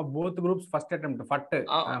பேட்ச்ல அவன் both groups first attempt ஃபட்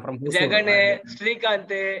from Jagan,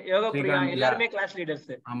 Srikanth, Yogapriya எல்லாரும் கிளாஸ் லீடர்ஸ்.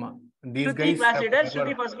 ஆமா, these guys class leader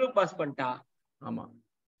Shruti first group pass பண்ணிட்டா. ஆமா,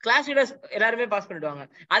 கிளாஸ் லீடர்ஸ் எல்லாரும் பாஸ் பண்ணிடுவாங்க.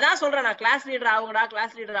 அதான் சொல்றேன், நான் கிளாஸ் லீடர் ஆகுங்கடா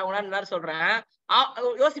கிளாஸ் லீடர் ஆகுங்கடா எல்லாரும் சொல்றேன்.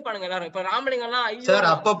 யோசிப்பானுங்க எல்லாரும். இப்ப ராமலிங்கம்லாம் சார்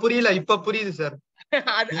அப்ப புரியல, இப்ப புரியுது சார்.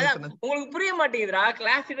 உங்களுக்கு புரிய மாட்டேங்குதுடா.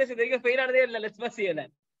 கிளாஸ் லீடர்ஸ் இது வரைக்கும் ஃபெயில் ஆனதே இல்ல. லெட்ஸ் பாஸ் செய்யல.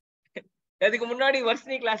 அதுக்கு முன்னாடி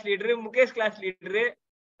Varshini class leader, Mukesh class leader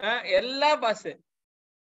எல்லாம் பாஸ்.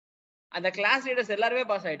 அந்த கிளாஸ் லீடர்ஸ் எல்லாருமே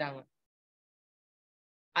பாஸ் ஆயிட்டாங்க.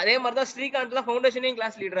 அதே மாதிரிதான் ஸ்ரீகாந்த் தான் ஃபவுண்டேஷனையும்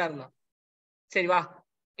கிளாஸ் லீடரா இருந்தான். சரி வா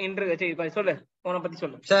இன்று சரி சொல்லு, உன்னை பத்தி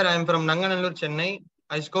சொல்லு. Sir I am from Nanganallur, Chennai.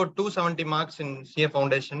 I scored 270 marks in CA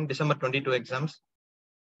Foundation December 22 exams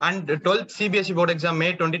and 12th CBSE board exam May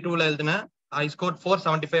 22 la எழுதுன. I scored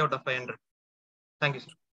 475 out of 500. Thank you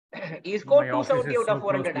sir. He scored 270 out of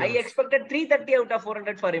 400. I expected 330 out of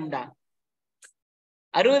 400 for him da.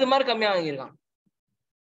 60 mark கம்மியா வாங்கியிருக்கான்.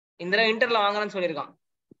 இந்த இன்டர்ல வாங்கலாம்னு சொல்லியிருக்கான்.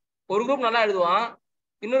 ஒரு group நல்லா எழுதுவான்,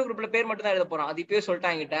 இன்னொரு குரூப்ல பேர் மட்டும் தான் எழுத போறான். அது இப்பயே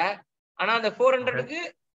சொல்லிட்டாங்க என்கிட்ட. ஆனா அந்த 400க்கு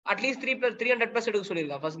அட்லீஸ்ட் 300+ எடுக்க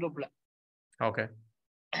சொல்லியிருக்கான் ஃபர்ஸ்ட் குரூப்ல. Okay.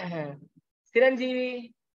 Chiranjeevi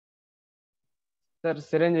sir.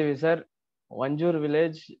 Chiranjeevi sir, Vanjur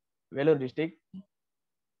village, Vellore district.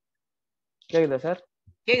 கேக்குதா சார்?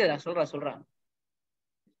 கேக்குதா? சொல்றா.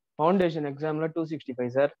 ஃபவுண்டேஷன் எக்ஸாம்ல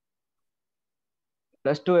 265 சார்.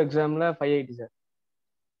 +2 எக்ஸாம்ல 580 sir.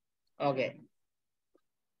 Okay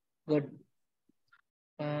good.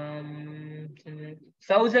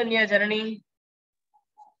 Soujanya Janani.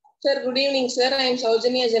 Sir, good evening, sir. I am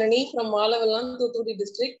Saujanya Janani from Malavalam, Thuthukudi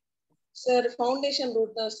district. Sir, foundation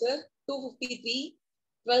route, sir, 253.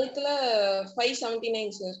 12th la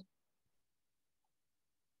 579, sir.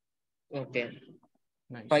 Okay.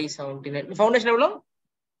 Nice. 579. Foundation எவ்வளவு?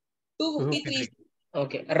 253.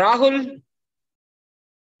 Okay. ராகுல்.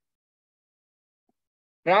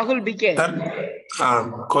 ராகுல் PK sir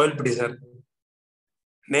Kovilpatti sir.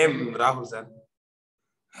 Name ராகுல் sir.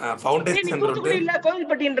 Foundation root Thoothukudi இல்ல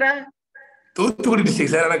கோவில்பட்டின்ற. Thoothukudi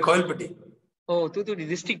district sir. ஆனா கோயில்பட்டி. ஓ Thoothukudi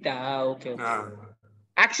டிஸ்ட்ரிக்டா? Okay okay.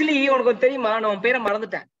 Actually உனக்கு தெரியுமா, நான் உன் பேரை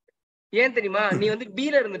மறந்துட்டேன். ஏன் தெரியுமா, நீ வந்து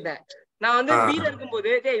பீல இருந்துட்ட. நான் வந்து பீல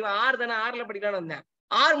இருக்கும்போது இவன் 6 தானே, 6ல படிக்கலாம்னு வந்தேன்.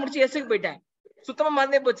 6 முடிச்சு எஸ்க்கு போயிட்டேன். சுத்தமா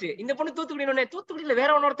மறந்தே போச்சு. இந்த பொண்ணு தூத்துக்குடி, தூத்துக்குடியில வேற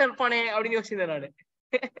ஒன்னொருத்தன் இருப்பானே அப்படின்னு யோசிச்சேன் நானு.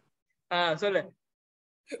 சொல்லு.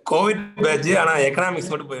 Covid batch. ஆனா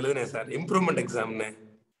எக்கனாமிக்ஸ் மட்டும் போய் எழுதுனேன் சார், இம்ப்ரூவ்மெண்ட் எக்ஸாம்னு.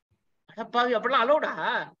 அடப்பாவி, அப்படிலாம் அலோடா?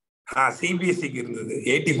 சிபிஎஸ்சிக்கு இருந்தது.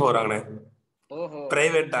 84 வாங்கினேன். ஓஹோ,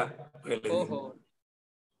 பிரைவேட்டா. ஓஹோ,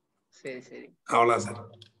 சரி சரி. அவ்வளவு சார்.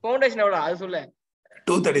 ஃபவுண்டேஷன் எவ்வளவு அது சொல்லு.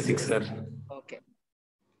 236 சார். ஓகே.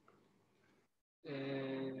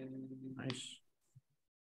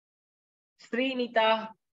 ஸ்ரீனிதா.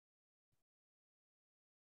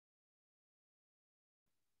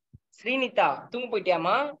 ஸ்ரீனிதா தூங்க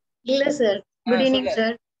போயிட்டியாமா? இல்ல sir. Good evening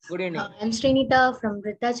sir. Good evening. I'm Srinita from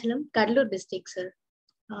Virudachalam, Kadalur district sir.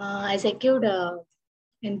 I secured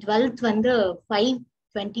in 12th வந்து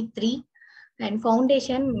 523 and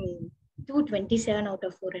foundation 227 out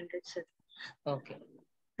of 400 sir. Okay.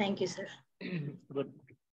 Thank you sir. Good.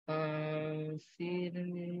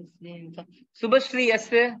 Subashree S.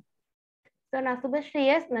 Sir நான் Subashree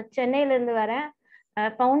S, நான் சென்னையில இருந்து வரேன்.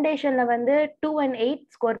 ஃபவுண்டேஷன்ல வந்து 218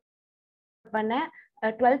 score பண்ணேன்.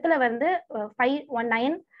 12th வந்து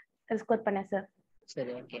 519 score பண்ணேன் சார்.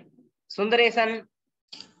 சரி okay. Sundaresan.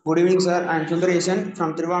 Good evening sir, I am Sundaresan from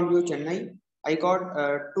Tiruvambur, Chennai. I got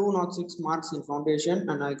 206 marks in foundation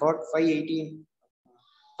and I got 580 in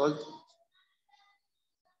 12th.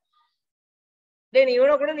 டேய் நீ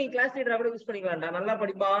இவனோ கூட நீ கிளாஸ் லீடரா கூட யூஸ் பண்ணிக்கலாம்டா. நல்லா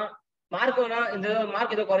படிப்பான். மார்க் வேணா இந்த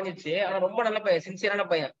மார்க் ஏதோ குறைஞ்சிச்சு, ஆனா ரொம்ப நல்ல பையன், சின்சியரான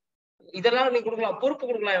பையன். இதெல்லாம் நீ கொடுக்கலாம், பொறுப்பு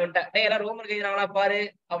கொடுக்கலாம் இவன்ட்ட. டேய் எல்லாரும் ஹோம்வொர்க் எழுதுறாங்களா பாரு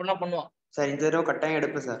அப்படிலாம் பண்ணுவான் சார். இந்த தடவை கட்டாயம்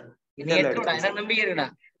எடுப்பேன் சார். நீ எடுத்துடா, எனக்கு நம்பிக்கை இருக்குடா.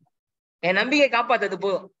 என் நம்பிக்கை காப்பாத்தது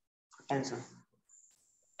போதும். சார்.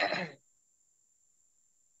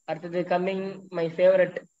 அடுத்தது coming my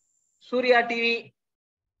favourite Surya TV.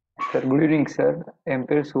 Sir good evening sir. என்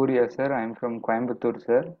பேர் Surya sir. I am from Coimbatore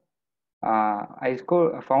sir. I scored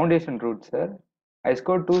foundation route sir. I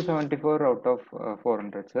scored 274 out of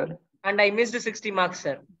 400 sir. And I missed 60 marks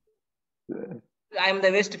sir. I am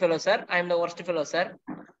the worst fellow sir. I am the worst fellow sir.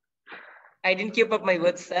 I didn't keep up my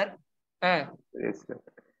words sir. Yes sir.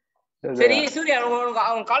 சரி சூர்யா,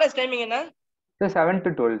 அவங்க college timing என்ன? Sir 7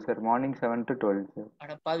 to 12 sir. Morning 7 to 12 sir.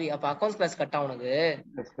 அட பாவி, அப்ப accounts class கட்டா உனக்கு?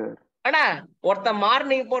 Yes sir. அண்ணா ஒருத்த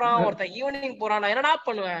morning போறான், ஒருத்த ஈவினிங் போறான். நான் என்னடா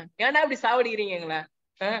பண்ணுவேன்? ஏன்டா இப்படி சாவடிக்கிறீங்க எங்களை?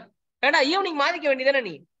 ஏடா ஈவினிங் மாத்திக்க வேண்டியதானே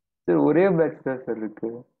நீ? சார் ஒரே பேட்ச் தான் சார் இருக்கு.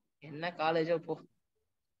 என்ன காலேஜோ போ.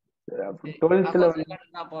 12th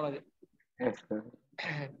போனது. Yes sir.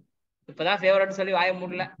 இப்பதான் ஃபேவரட் சொல்லி வாய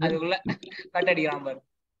மூடல, அதுக்குள்ள கட் அடிக்கிறான் பாரு.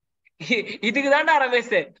 இதுக்கு தான்டா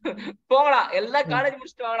ரமேஷ், போங்கடா எல்லா காலேஜ்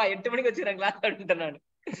முடிச்சுட்டு வாங்கடா, 8 மணிக்கு வச்சுக்கிறேன் கிளாஸ் அப்படின்ட்டேன் நானு.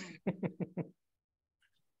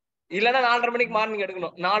 இல்லன்னா 4:30 மணிக்கு மார்னிங்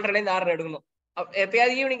எடுக்கணும், 4:30ல இருந்து 6:30 எடுக்கணும்.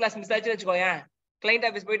 எப்பயாவது ஈவினிங் கிளாஸ் மிஸ் ஆச்சு வச்சுக்கோயேன், கிளைண்ட்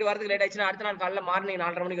ஆஃபீஸ் போயிட்டு வரதுக்கு லேட் ஆச்சுன்னா அடுத்த நாள் காலைல மார்னிங்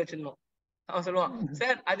 4:30 மணிக்கு வச்சிடணும். அவன் சொல்லுவான்,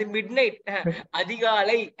 சார் அது மிட் நைட்,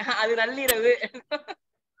 அதிகாலை, அது நள்ளிரவு.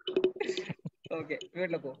 ஓகே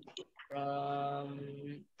வீட்டுல போ.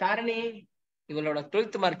 தாரணி, இவளோட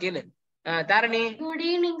 12th மார்க் கேளு. Dharani. Good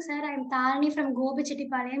evening sir, I am Tharani from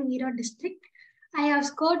Gobichetipalayam, Erode district. I have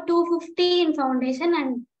scored 250 in foundation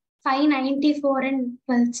and 594 in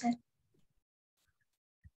 12th sir.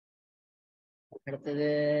 அடுத்தது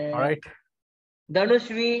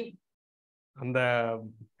தனுஷ்வி. அந்த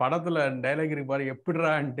படத்துல டைலாக் இருக்கு பாரு,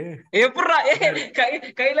 எப்படிரான்ட்டு. எப்படிரா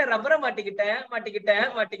கையில ரப்பரை மாட்டிக்கிட்டேன்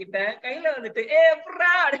கையில வந்துட்டு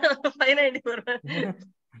எப்படிரா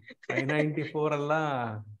 594 எல்லாம்.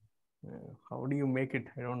 how do you make it?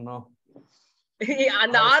 I don't know.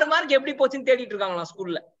 அந்த 6 மார்க் எப்படி போச்சுன்னு தேடிட்டு இருக்காங்களா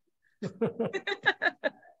ஸ்கூல்ல.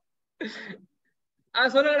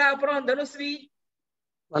 சொல்லுங்கடா. அப்புறம் தனுஸ்ரீ.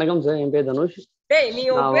 வணக்கம் சார், என் பேர் தனுஷ். டேய் நீ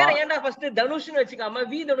உன் பேரை ஏன்டா ஃபர்ஸ்ட் தனுஷ்னு வச்சுக்காம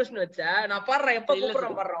வி தனுஷ்னு வச்ச? நான் பாறறேன், எப்ப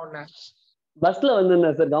கூப்பிடுறேன் பாறறேன் உன்னை. பஸ்ல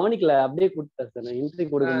வந்திருந்தேன் சார், கவனிக்கல, அப்படியே கொடுத்தேன் சார். நான்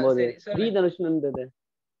இன்டர்வியூ கொடுக்கும்போது வி தனுஷ்னு இருந்தது.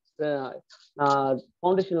 நான்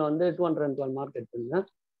ஃபவுண்டேஷன்ல வந்து 212 மார்க் எடுத்திருந்தேன்.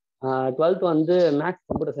 12th வந்து மேக்ஸ்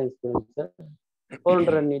கம்ப்யூட்டர் சயின்ஸ் போயிருந்தேன் சார்.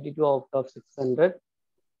 482 out of 600.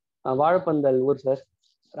 வாழப்பந்தல் ஊர் சார்,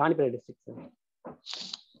 ராணிப்பேட்டை டிஸ்ட்ரிக்ட் சார்.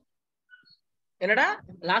 என்னடா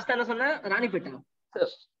லாஸ்ட் என்ன சொன்ன? ராணிப்பேட்டை.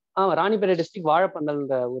 ராணிப்பேட்டை டிஸ்ட்ரிக்ட்,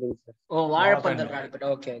 வாழப்பந்தல்ன்ற ஊருங்க sir. O வாழப்பந்தல், Ranipet.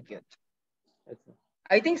 Okay okay.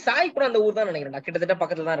 I think Sai கூட அந்த ஊர் தான் நினைக்கிறேன், கிட்டத்தட்ட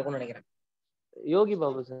பக்கத்துல தான் இருக்கும்னு நினைக்கிறேன். யோகி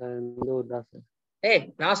பாபு சார் இந்த ஊர் தான் சார். ஏய்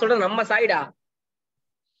நான் சொல்றேன் நம்ம சாய்டா,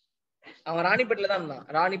 அவன் ராணிப்பேட்டில தான் இருந்தான்.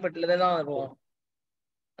 ராணிப்பேட்டில தான் வருவான்.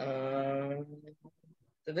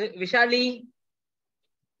 Vishali.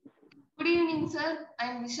 Good evening, sir. I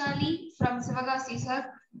am Vishali from Sivagasi, sir.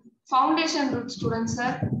 Foundation route student,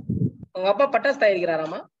 sir. உங்க அப்பா பட்டாஸ்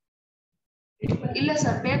தயாரிக்கிறாராமா? இல்ல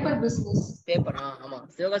சார், பேப்பர் பிசினஸ். பேப்பர், ஆமா,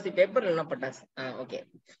 சிவகாசி பேப்பர் இல்லைன்னா பட்டாஸ். ஓகே.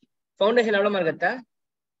 ஃபவுண்டேஷன் எவ்வளவு மார்க் எடுத்த?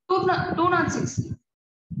 206.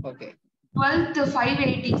 ஓகே. 12th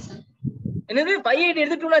 580 sir. என்னது 580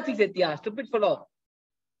 எடுத்து 206 ஏத்தியா? Stupid fellow.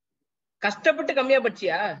 கஷ்டப்பட்டு கம்மியா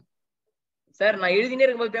படிச்சியா? சார் நான் எழுதினே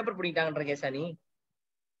இருக்கும்போது பேப்பர் பிடிக்கிட்டாங்கன்ற கேஸா நீ?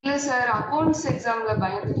 இல்ல சார், அக்கவுண்ட்ஸ் எக்ஸாம்ல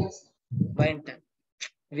பயந்துட்டேன் சார். பயந்துட்டேன்.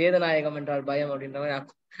 வேதநாயகம் என்றால் பயம் அப்படின்ற மாதிரி.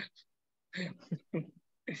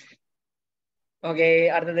 ஓகே,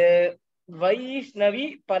 அடுத்தது Vaishnavi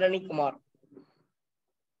Palanikumar.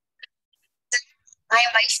 I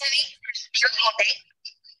am Vaishnavi from Pudukkottai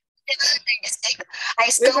district.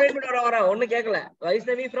 ஒண்ணு கேக்கல.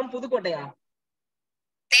 Vaishnavi from புதுக்கோட்டையா?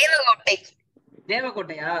 Devakottai.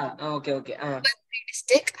 தேவக்கோட்டையா? Okay okay.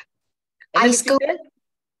 District. I scored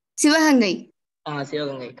Sivagangai.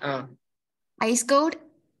 Sivaganga. I scored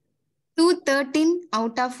 213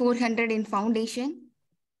 out of 400 in foundation.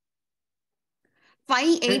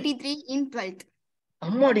 583 in 12th.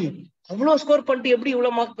 அம்மாடி, அவ்வளவு ஸ்கோர் பண்ணிட்டு எப்படி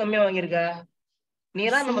இவ்வளவு மார்க் கம்மியா வாங்கியிருக்க? நீ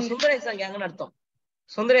எல்லாம் நம்ம சுந்தரேசன் கேங்கன்னு அர்த்தம்.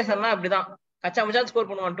 சுந்தரேசன்லாம் அப்படிதான் கச்சா மச்சா ஸ்கோர்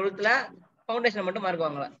பண்ணுவான் 12th. ஃபவுண்டேஷன் மட்டும் மார்க்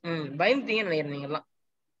வாங்கல. பயந்துட்டீங்கன்னு நினைக்கிறேன் நீங்க எல்லாம்.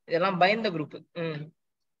 இதெல்லாம் பயந்த குரூப்.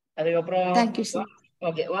 அதுக்கப்புறம்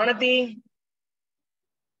ஓகே, வானதி.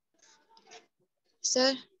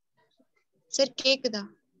 சார் கேக்குதா?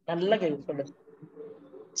 நல்லா கேக்குது, சொல்லு.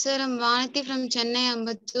 Sir, I'm Vanati from Chennai,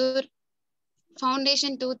 Ambattur.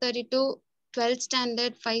 Foundation 232, 12th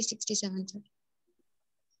standard 567 sir.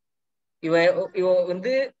 இவ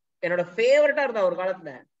வந்து என்னோட ஃபேவரட்டா இருந்தா ஒரு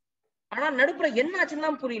காலத்துல. ஆனா நடுப்புற என்ன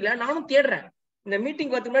ஆச்சுன்னு புரியல. நானும் தேடுறேன். இந்த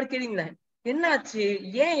மீட்டிங் பார்த்து முன்னாடி தேடிங்களேன், என்ன ஆச்சு,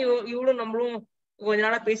 ஏன் இவ்வளவு நம்மளும் கொஞ்ச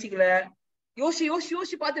நாளா பேசிக்கல.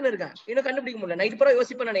 யோசி பாத்துன்னு இருக்கேன், இன்னும் கண்டுபிடிக்க முடியல. நைட் பூரா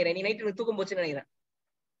யோசிப்பேன்னு நினைக்கிறேன். நீ நைட்டு தூக்கம் போச்சுன்னு நினைக்கிறேன்.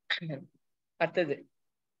 அடுத்தது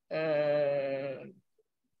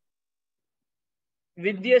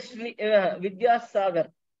Vidyasagar.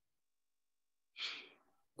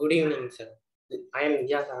 Good evening, sir. I am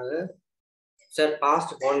Vidyasagar. Sir,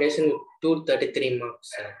 passed foundation 233 marks,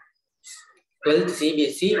 sir. 12th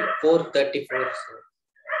CBSE 434, sir.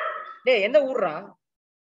 டேய், எந்த ஊர்ரா?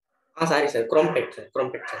 Sorry, sir. Crompet, sir.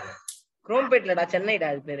 Crompet, sir. குரோம்பேட்லடா, சென்னைடா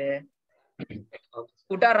அது பேரு.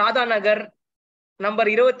 குட்டா ராதா நகர்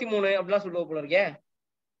நம்பர் 23 அப்படிலாம் சொல்லுவ போல இருக்கே.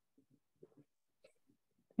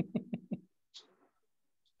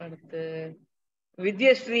 அடுத்து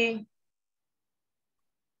Vidyasri.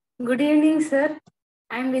 Good evening, sir.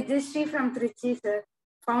 I am Vidyashree from Trichy, sir.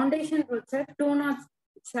 Foundation route, sir,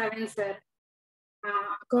 207, sir.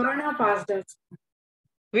 Corona passed out.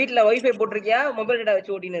 வீட்ல வைஃபை போட்டிருக்கியா? மொபைல் டேட்டா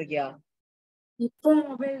வச்சு ஓட்டின்னு இருக்கியா? இப்போ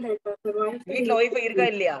மொபைல் டேட்டா சார். வீட்ல வைஃபை இருக்கா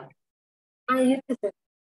இல்லையா? இருக்கு சார்.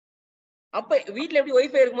 அப்ப வீட்ல எப்படி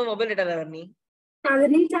வைஃபை இருக்கும்போது மொபைல் டேட்டா வர நீ? அது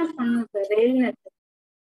ரீசார்ஜ் பண்ணனும் sir, rail net.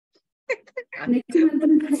 Next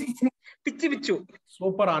month பிச்சு.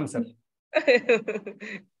 Super answer.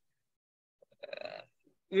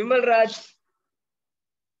 Vimal Raj.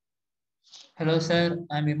 Hello sir,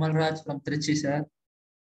 I'm Vimal Raj from Trichy, sir.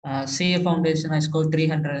 CA Foundation, I scored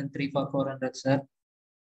 303 for 400, sir.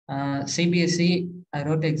 CBSE, I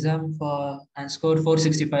wrote exam for and scored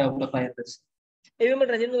 465 out of 500. Vimal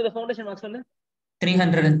Raj, இந்த foundation marks சொல்லு.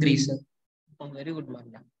 303, sir. Very good mark.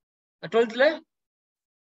 12th ல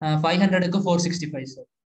 500 க்கு 465, sir.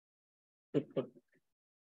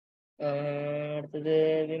 அடுத்தது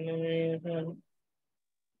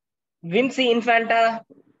Vinci Infanta.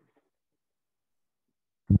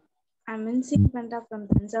 I'm Vinci Infanta from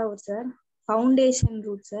Tanjavur, sir. Foundation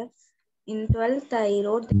route, sir. In 12th, I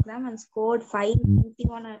wrote the exam and scored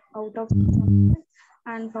 591 out of 600.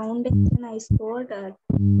 And foundation, I scored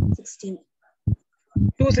 216.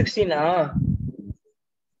 216?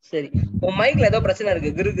 சரி, உன் மைக்ல ஏதோ பிரச்சனை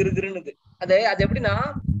இருக்கு, கிருன்னு. அது எப்படின்னா,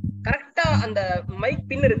 கரெக்டா அந்த மைக்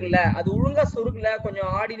பின் இருக்குல்ல, அது ஒழுங்கா சொருகுல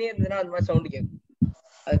கொஞ்சம் ஆடினே இருந்ததுன்னா அது மாதிரி சவுண்ட் கேட்கும்.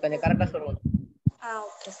 அது கொஞ்சம் கரெக்டா சொல்லணும்.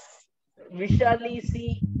 ஓகே. விஷாலி சி.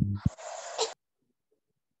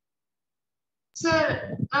 சார்,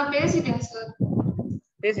 நான் பேசிட்டேன் சார்.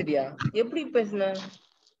 பேசிட்டியா? எப்படி பேசுன?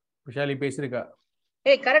 விஷாலி பேசிருக்கா?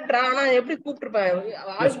 கரெக்டா, ஆனா எப்படி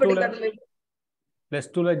கூப்பிட்டுருப்பேன்?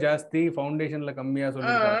 +2ல ஜாஸ்தி, ஃபவுண்டேஷன்ல கம்மியா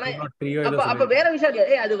சொல்லிருக்கா. அப்ப வேற விஷாலி.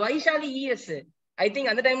 அது வைஷாலி ES. ஐ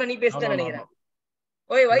திங்க் அந்த டைம்ல நீ பேசிட்டேன்னு நினைக்கிறேன்.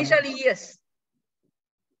 ஓய் Vaishali ES.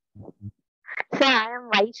 Sir, I am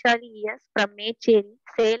Vaishali ES from Mecheri,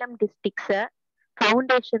 Salem district, sir.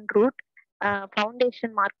 Foundation route,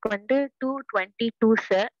 foundation mark வந்து 222,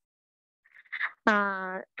 sir.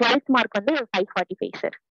 12th mark வந்து 545,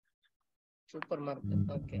 sir. Super mark.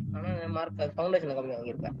 ஓகே. ஆனா மார்க் ஃபவுண்டேஷன்ல கம்மி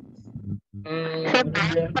வாங்கியிருப்பேன்.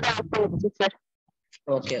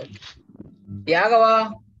 Okay. யாகவா?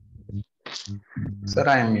 Sir,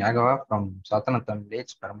 I am Yagava from Satanatham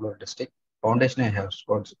village, Perambalur district. Foundation I have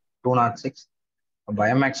scored 206. A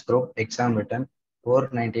Biomax group exam written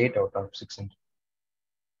 498 out of 600.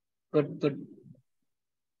 Good.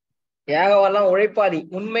 யாகவாலாம் உழைப்பாளி.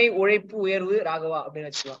 உண்மை உழைப்பு உயர்வு ராகவா அப்படின்னு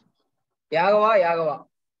வச்சுக்கலாம். யாகவா.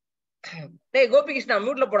 டேய் கோபிகிருஷ்ணா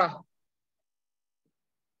மியூட்ல போடா.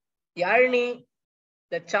 Yazhini,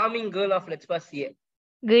 the charming girl of Let's Pass CA.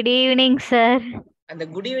 Good evening, sir. அந்த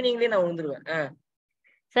good ஈவினிங்லயே நான் விழுந்துருவேன்.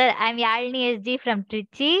 Sir, I'm Yalini SG from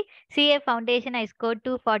Trichy. CA Foundation, I scored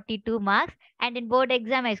 242 marks. And in board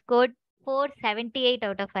exam, I scored 478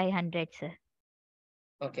 out of 500, sir.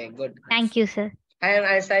 Okay, good. Thank you, sir. I am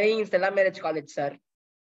studying in Stella Marriage College, sir.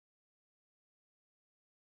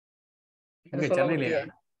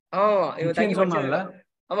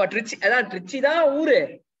 ஆமா ட்ரிச்சி. அதான் ட்ரிச்சி தான் ஊரு.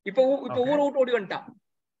 இப்போ ஊரை விட்டு ஓடி வந்துட்டான்.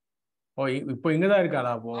 ஓ இப்போ இங்கதான்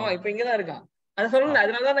இருக்காளா? அப்போ இப்போ இங்கதான் இருக்கா. அத சொல்லல,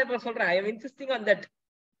 அதனாலதான் நான் இப்ப சொல்றேன். I am insisting on that.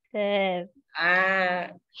 Sir,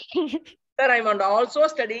 I am also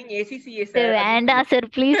studying ACCA, sir. வேண்டா sir,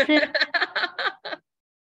 please sir.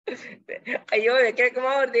 ஐயோ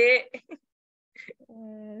கேக்குமா வருதே.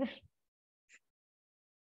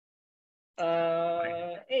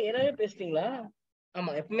 எல்லாரும் பேசிட்டீங்களா?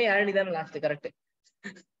 ஆமா, எப்பவுமே யாழினி தானே லாஸ்ட். கரெக்ட்.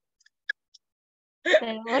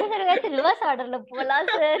 ஒரு தடவை ரிவர்ஸ் ஆர்டர்ல போலாம்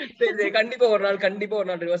சார். சரி, கண்டிப்பா ஒரு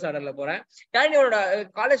நாள் ரிவர்ஸ் ஆர்டர்ல போறேன். யாழினி உன்னோட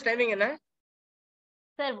காலேஜ் டைமிங் என்ன?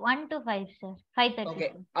 Sir 1 to 5 sir. 5:30. ஓகே,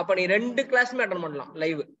 அப்ப நீ 2 கிளாஸ்மே அட்டெண்ட் பண்ணலாம்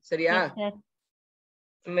லைவ். சரியா?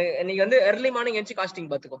 நீங்க வந்து early மார்னிங் எஞ்சி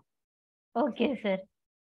காஸ்டிங் பாத்துக்கோ. Okay sir.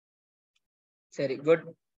 சரி, good.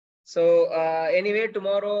 So anyway,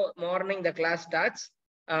 tomorrow morning the class starts.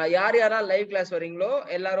 யாரெல்லாம் லைவ் கிளாஸ் வரீங்களோ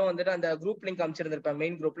எல்லாரும் வந்துட்டு அந்த குரூப் லிங்க் அனுப்பிச்சிருந்திருப்பேன்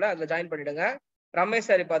மெயின் குரூப்ல, அதுல ஜாயின் பண்ணிடுங்க. ரமேஷ்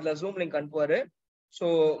சார் இப்ப அதுல zoom link அனுப்புவாரு. So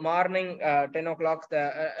morning 10 o'clock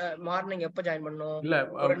morning எப்போ ஜாயின் பண்ணணும்? இல்ல,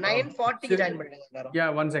 ஒரு 9:40 ஜாயின் பண்ணிடுங்க எல்லாரும். யா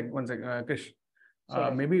one check Girish,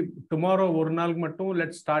 maybe tomorrow ஒரு நாளுக்கு மட்டும்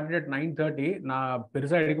லெட் ஸ்டார்ட் அட் 9:30. நான்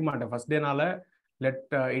பெருசா எடுக்க மாட்டேன் first டேனால. Let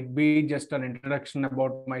it be just an introduction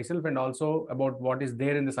about myself and also about what is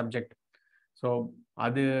there in the subject. So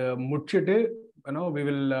adu mudichittu we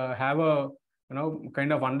will have a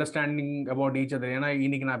kind of understanding about each other. Ena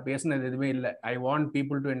iniki na pesunadhu edume illa. I want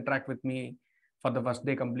people to interact with me for the first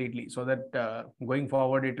day completely, so that going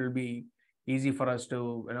forward it will be easy for us to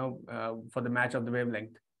for the match of the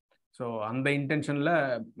wavelength. So on the intention la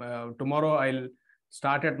tomorrow I'll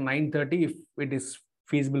start at 9:30 if it is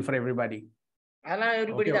feasible for everybody. அதெல்லாம்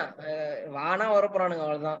everybody தான் வானா வர போறானுங்க,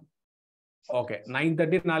 அவ்வளவுதான். Okay,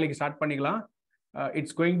 9:30 நாளைக்கு start பண்ணிக்கலாம்.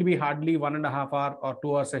 It's going to be hardly 1.5 hour or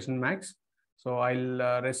 2 hour session max. So I'll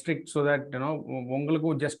restrict so that உங்களுக்கு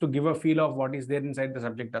just to give a feel of what is there inside the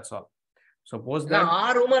subject, that's all. So post that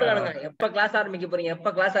 6 ரூமா இருக்கானுங்க. எப்ப class ஆரம்பிக்க போறீங்க?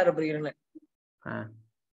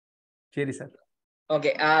 சரி sir.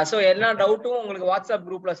 Okay, so எல்லா டவுட்டும் உங்களுக்கு வாட்ஸ்அப்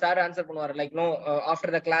குரூப்ல சார் ஆன்சர் பண்ணுவாரு. Like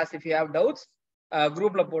after the class if you have doubts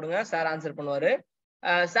குரூப்ல போடுங்க, சார் ஆன்சர் பண்ணுவாரு.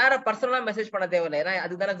 சாரை பர்சனலா மெசேஜ் பண்ண தேவையில்லை, ஏன்னா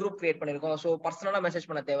அதுதானே குரூப் கிரியேட் பண்ணிருக்கோம். ஸோ பர்சனலா மெசேஜ்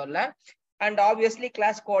பண்ண தேவையில்லை. அண்ட் ஆப்வியஸ்லி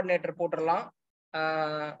கிளாஸ் கோஆர்டினேட்டர் போட்டுடலாம்.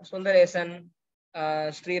 சுந்தரேசன்,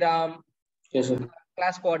 ஸ்ரீராம்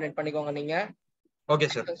கிளாஸ் கோஆர்டினேட் பண்ணிக்கோங்க நீங்க. Okay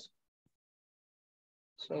sir.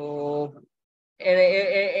 ஸோ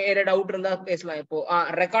டவுட் இருந்தா பேசலாம். இப்போ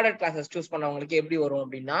ரெக்கார்டட் கிளாஸஸ் சூஸ் பண்ணவங்களுக்கு எப்படி வரும்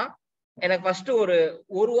அப்படின்னா, எனக்கு ஃபர்ஸ்ட்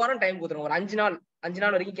ஒரு வாரம் டைம் கொடுத்துருங்க. ஒரு 5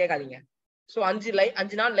 நாள் வரைக்கும் கேட்காதீங்க. ஸோ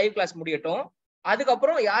 5 நாள் லைவ் கிளாஸ் முடியட்டும்.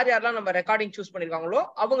 அதுக்கப்புறம் யாரெல்லாம் நம்ம ரெக்கார்டிங் சூஸ் பண்ணிருக்காங்களோ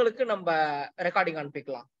அவங்களுக்கு நம்ம recording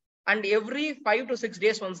அனுப்பிக்கலாம். And every 5 to 6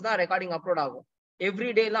 days once தான் ரெக்கார்டிங் அப்லோட் ஆகும். எவ்ரி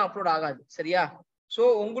டே எல்லாம் அப்லோட் ஆகாது. சரியா? ஸோ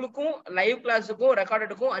உங்களுக்கும் லைவ் கிளாஸுக்கும்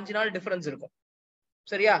ரெக்கார்டுக்கும் 5 நாள் டிஃபரன்ஸ் இருக்கும்.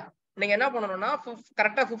 சரியா? நீங்க என்ன பண்ணணும்னா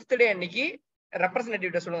கரெக்டா 5th டே அன்னைக்கு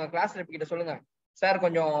ரெப்ரஸன்டேட்டிவ் சொல்லுங்க, கிளாஸ் ரெப் கிட்ட சொல்லுங்க, சார்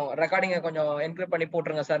கொஞ்சம் ரெக்கார்டிங்கை கொஞ்சம் என்கிரிப்ட் பண்ணி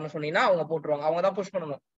போட்டுருங்க சார்னு சொன்னீங்கன்னா அவங்க போட்டுருவாங்க. அவங்க தான் புஷ்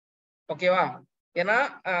பண்ணணும். ஓகேவா? ஏன்னா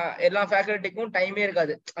எல்லா ஃபேக்கல்ட்டிக்கும் டைமே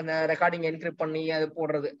இருக்காது அந்த ரெக்கார்டிங் என்கிரிப்ட் பண்ணி அது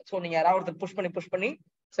போடுறது. ஸோ நீங்க யாராவது ஒருத்தர் புஷ் பண்ணி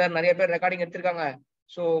சார் நிறைய பேர் ரெக்கார்டிங் எடுத்திருக்காங்க,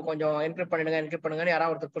 ஸோ கொஞ்சம் என்கிரிப்ட் பண்ணுங்கன்னு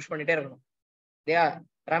யாராவது ஒருத்தர் புஷ் பண்ணிட்டே இருக்கணும். இல்லையா?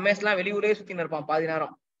 ரமேஷ்லாம் வெளியூரே சுத்தின்னு இருப்பான் பாதி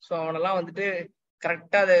நேரம். ஸோ அவனெல்லாம் வந்துட்டு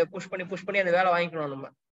கரெக்டா அதை புஷ் பண்ணி அந்த வேலை வாங்கிக்கணும் நம்ம.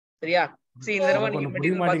 சரியா? சரி, இந்த தடவை நீங்க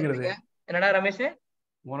மெட்டீரியல் பாத்துட்டீங்க. என்னடா ரமேஷ்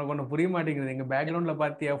உனக்கு ஒண்ணு புரிய மாட்டேங்குது. எங்க பேக்ரவுண்ட்ல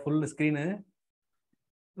பாத்தியா ஃபுல் ஸ்கிரீன்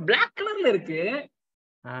பிளாக் கலர்ல இருக்கு.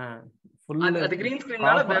 அது கிரீன்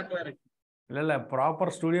ஸ்கிரீன்னால பிளாக் கலர் இருக்கு. இல்ல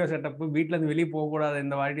ப்ராப்பர் ஸ்டுடியோ செட்டப். வீட்ல இருந்து வெளியே போக கூடாது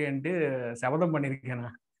இந்த வாட்டின்ட்டு சபதம் பண்ணிருக்கேன்.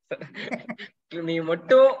 நீ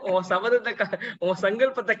மட்டும் உன்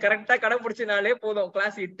சங்கல்பத்தை கரெக்டா கடைபிடிச்சினாலே போதும்,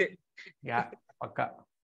 கிளாஸ் இட்டு. பக்கா.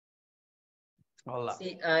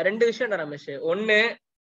 ரெண்டு விஷயம் ரமேஷ். ஒண்ணு,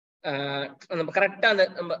 நம்ம கரெக்டா அந்த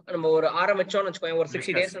நம்ம ஒரு ஆரம்பிச்சோம்னு வச்சுக்கோ, ஒரு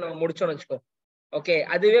 60 days நம்ம முடிச்சோம்னு வச்சுக்கோ, ஓகே,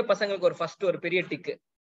 அதுவே பசங்களுக்கு ஒரு ஃபர்ஸ்ட் ஒரு பெரிய டிக்கு.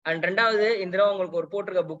 அண்ட் ரெண்டாவது, இந்த தடவை உங்களுக்கு ஒரு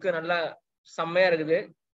போட்டிருக்க புக்கு நல்லா செம்மையா இருக்குது.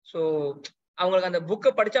 ஸோ அவங்களுக்கு அந்த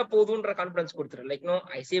புக்கை படிச்சா போதுன்ற கான்ஃபிடன்ஸ் கொடுத்துரு. லைக் நோ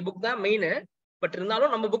ஐசிஏ புக் தான் மெயின், பட்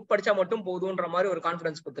இருந்தாலும் நம்ம புக் படிச்சா மட்டும் போதுன்ற மாதிரி ஒரு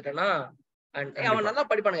கான்ஃபிடன்ஸ் கொடுத்துட்டேன்னா அவன் நல்லா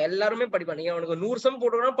படிப்பானுங்க, எல்லாருமே படிப்பானுங்க. அவனுக்கு 100 சம்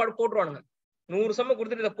போட்டுருவானுங்க, 100 சம்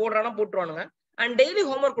கொடுத்துட்டு இதை போடுறானா போட்டுருவானுங்க. அண்ட் டெய்லி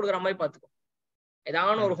ஹோம்ஒர்க் கொடுக்குற மாதிரி பாத்துக்கோ,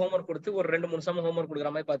 ஏதாவது ஒரு ஹோம்ஒர்க் கொடுத்து ஒரு 2-3 சம் ஹோம்ஒர்க்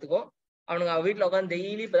கொடுக்குற மாதிரி பாத்துக்கோ. அவனுங்க வீட்டுல உட்காந்து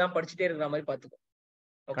டெய்லி இப்பதான் படிச்சுட்டே இருக்கிற மாதிரி பாத்துக்கோ.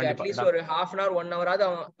 ஓகே, அட்லீஸ்ட் ஒரு 1/2 hour 1 hour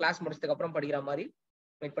அவன் கிளாஸ் முடிச்சதுக்கு அப்புறம் படிக்கிற மாதிரி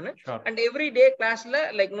வெயிட் பண்ணு. அண்ட் எவ்ரி டே கிளாஸ்ல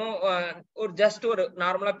லைக் நோ ஒரு ஜஸ்ட் ஒரு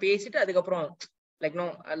நார்மலா பேசிட்டு அதுக்கப்புறம் லைக் நோ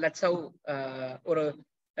லெட்ஸ் ஹவ் ஒரு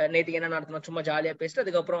நேற்றுக்கு என்ன நடத்தணும் சும்மா ஜாலியா பேசிட்டு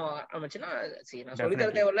அதுக்கப்புறம் ஆரம்பிச்சுன்னா சரி, நான் சொல்லி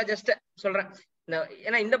தர தேவையில்ல, ஜஸ்ட் சொல்றேன்.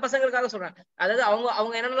 ஏன்னா இந்த பசங்களுக்காக சொல்றேன். அதாவது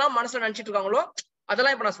அவங்க என்னென்னலாம் மனசுல நினைச்சிட்டு இருக்காங்களோ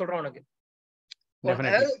அதெல்லாம் இப்ப நான் சொல்றேன் உனக்கு.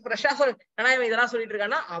 அதாவது ஃப்ரெஷ்ஷா ஏன்னா இவன் இதெல்லாம் சொல்லிட்டு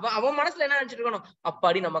இருக்கான்னா அவன் மனசுல என்ன நினைச்சிட்டு இருக்கணும்,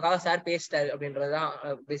 அப்பாடி நமக்காக சார் பேசிட்டாரு அப்படின்றதுதான்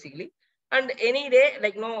basically. And any day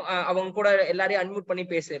like no அவங்க கூட எல்லாரையும் அட்மிட் பண்ணி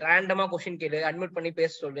பேசு, ரேண்டமா கொஸ்டின் கேளு, அட்மிட் பண்ணி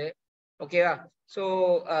பேச சொல்லு, ஓகேவா? ஸோ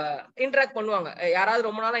இன்ட்ராக்ட் பண்ணுவாங்க. யாராவது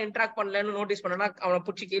ரொம்ப நாளா இன்ட்ராக்ட் பண்ணலன்னு நோட்டீஸ் பண்ணனா அவனை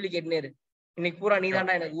பிடிச்சி கேள்வி கேட்டுனேரு, இன்னைக்கு பூரா நீ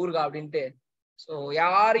தாண்டா எனக்கு ஊருகா அப்படின்ட்டு. ஸோ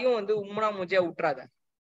யாரையும் வந்து உம்முனா மூஞ்சியா விட்டுறாத,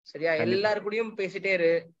 சரியா? எல்லாரு கூடயும் பேசிட்டே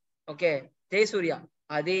இரு. ஓகே, ஜெயசூர்யா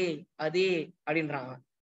அதே அதே அப்படின்றாங்க.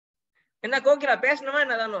 என்ன கோகிலா பேசணுமா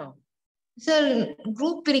என்னதானோ? சார்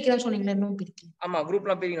குரூப் பிரிக்கிறேன்னு சொன்னீங்களா? இன்னும் பிரிக்கல. ஆமா, குரூப்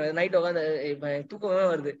எல்லாம் பிரிக்கணும். நைட் உட்காந்து தூக்கமே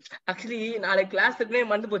வருது. ஆக்சுவலி நாளைக்கு கிளாஸ் இருக்குன்னே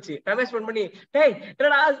மறந்து போச்சு. ரமேஷ் ஃபோன் பண்ணி, டேய்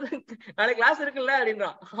என்னடா நாளைக்கு கிளாஸ் இருக்குல்ல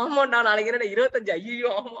அப்படின்றான். ஆமாண்டா நாளைக்கு என்னடா 25?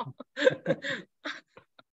 ஐயோ ஆமா,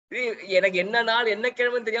 எனக்கு என்ன நாள் என்ன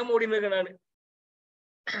கிழமைன்னு தெரியாம ஓடினு இருக்கேன் நானு.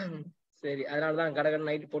 சரி, அதனாலதான் கடகடன்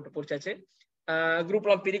நைட் போட்டு பிடிச்சாச்சு. குரூப்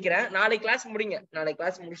எல்லாம் பிரிக்கிறேன். நாளைக்கு கிளாஸ் முடிங்க. நாளைக்கு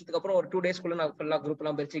கிளாஸ் முடிச்சதுக்கு அப்புறம் ஒரு 2 daysக்குள்ள நான் ஃபுல்லா குரூப்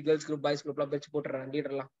எல்லாம் பிரிச்சு கேர்ள்ஸ் குரூப் பாய்ஸ் குரூப் எல்லாம் பிரிச்சு போட்டுறேன்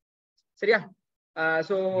லீடர் எல்லாம், சரியா?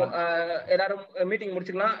 ஸோ எல்லாரும் மீட்டிங்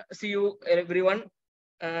முடிச்சுக்கலாம். see you everyone.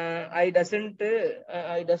 I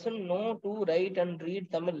doesn't know to write and read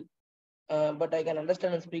Tamil, but I can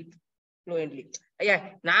understand and speak fluently. ஐயா,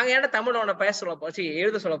 நாங்க ஏன்டா தமிழ் உன பேச சொல்ல போச்சு,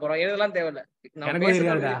 எழுத சொல்ல போறோம்? எழுதலாம் தேவையில்ல.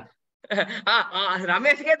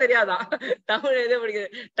 ரமேஷுக்கே தெரியாதான் தமிழ் எழுத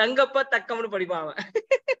படிக்கிறது. தங்கப்பா தக்கம்னு படிப்பான் அவன்.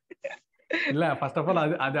 இல்ல, ஃபர்ஸ்ட் ஆஃப் ஆல்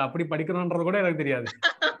அது அப்படி படிக்கணும்ன்றது கூட எனக்கு தெரியாது.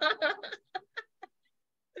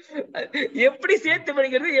 எப்படி சேர்த்து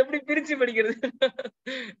படிக்கிறது, எப்படி பிரிச்சு படிக்கிறது,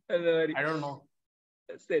 அந்த மாதிரி. I don't know.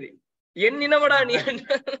 சரி, என் இனமடா நீ.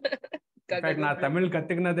 நான் தமிழ்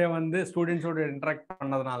கத்துக்கினதே வந்து ஸ்டூடெண்ட்ஸோட இன்டராக்ட்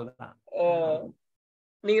பண்ணதுனால தான்.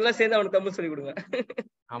 நீங்க எல்லாம் சேர்ந்து அவனுக்கு தமிழ் சொல்லி கொடுங்க.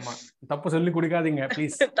 ஆமா, தப்பு சொல்லி கொடுக்காதீங்க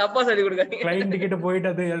ப்ளீஸ். தப்பா சொல்லி கொடுக்காதீங்க. கிளையண்ட் கிட்ட போயிட்டு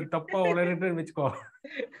அது தப்பா உளறிட்டு வெச்சுக்கோ.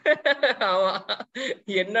 ஆமா,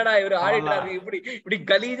 என்னடா இவரு ஆடிட்டர் இப்படி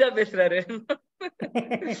கலீஜா பேசுறாரு.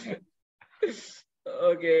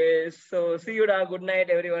 Okay, so see you da. Good night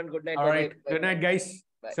everyone. Good night. All right, good night guys.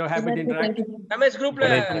 So happy to interact. Ramesh group la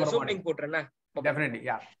Zoom link potrena. Definitely,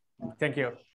 yeah. Thank you.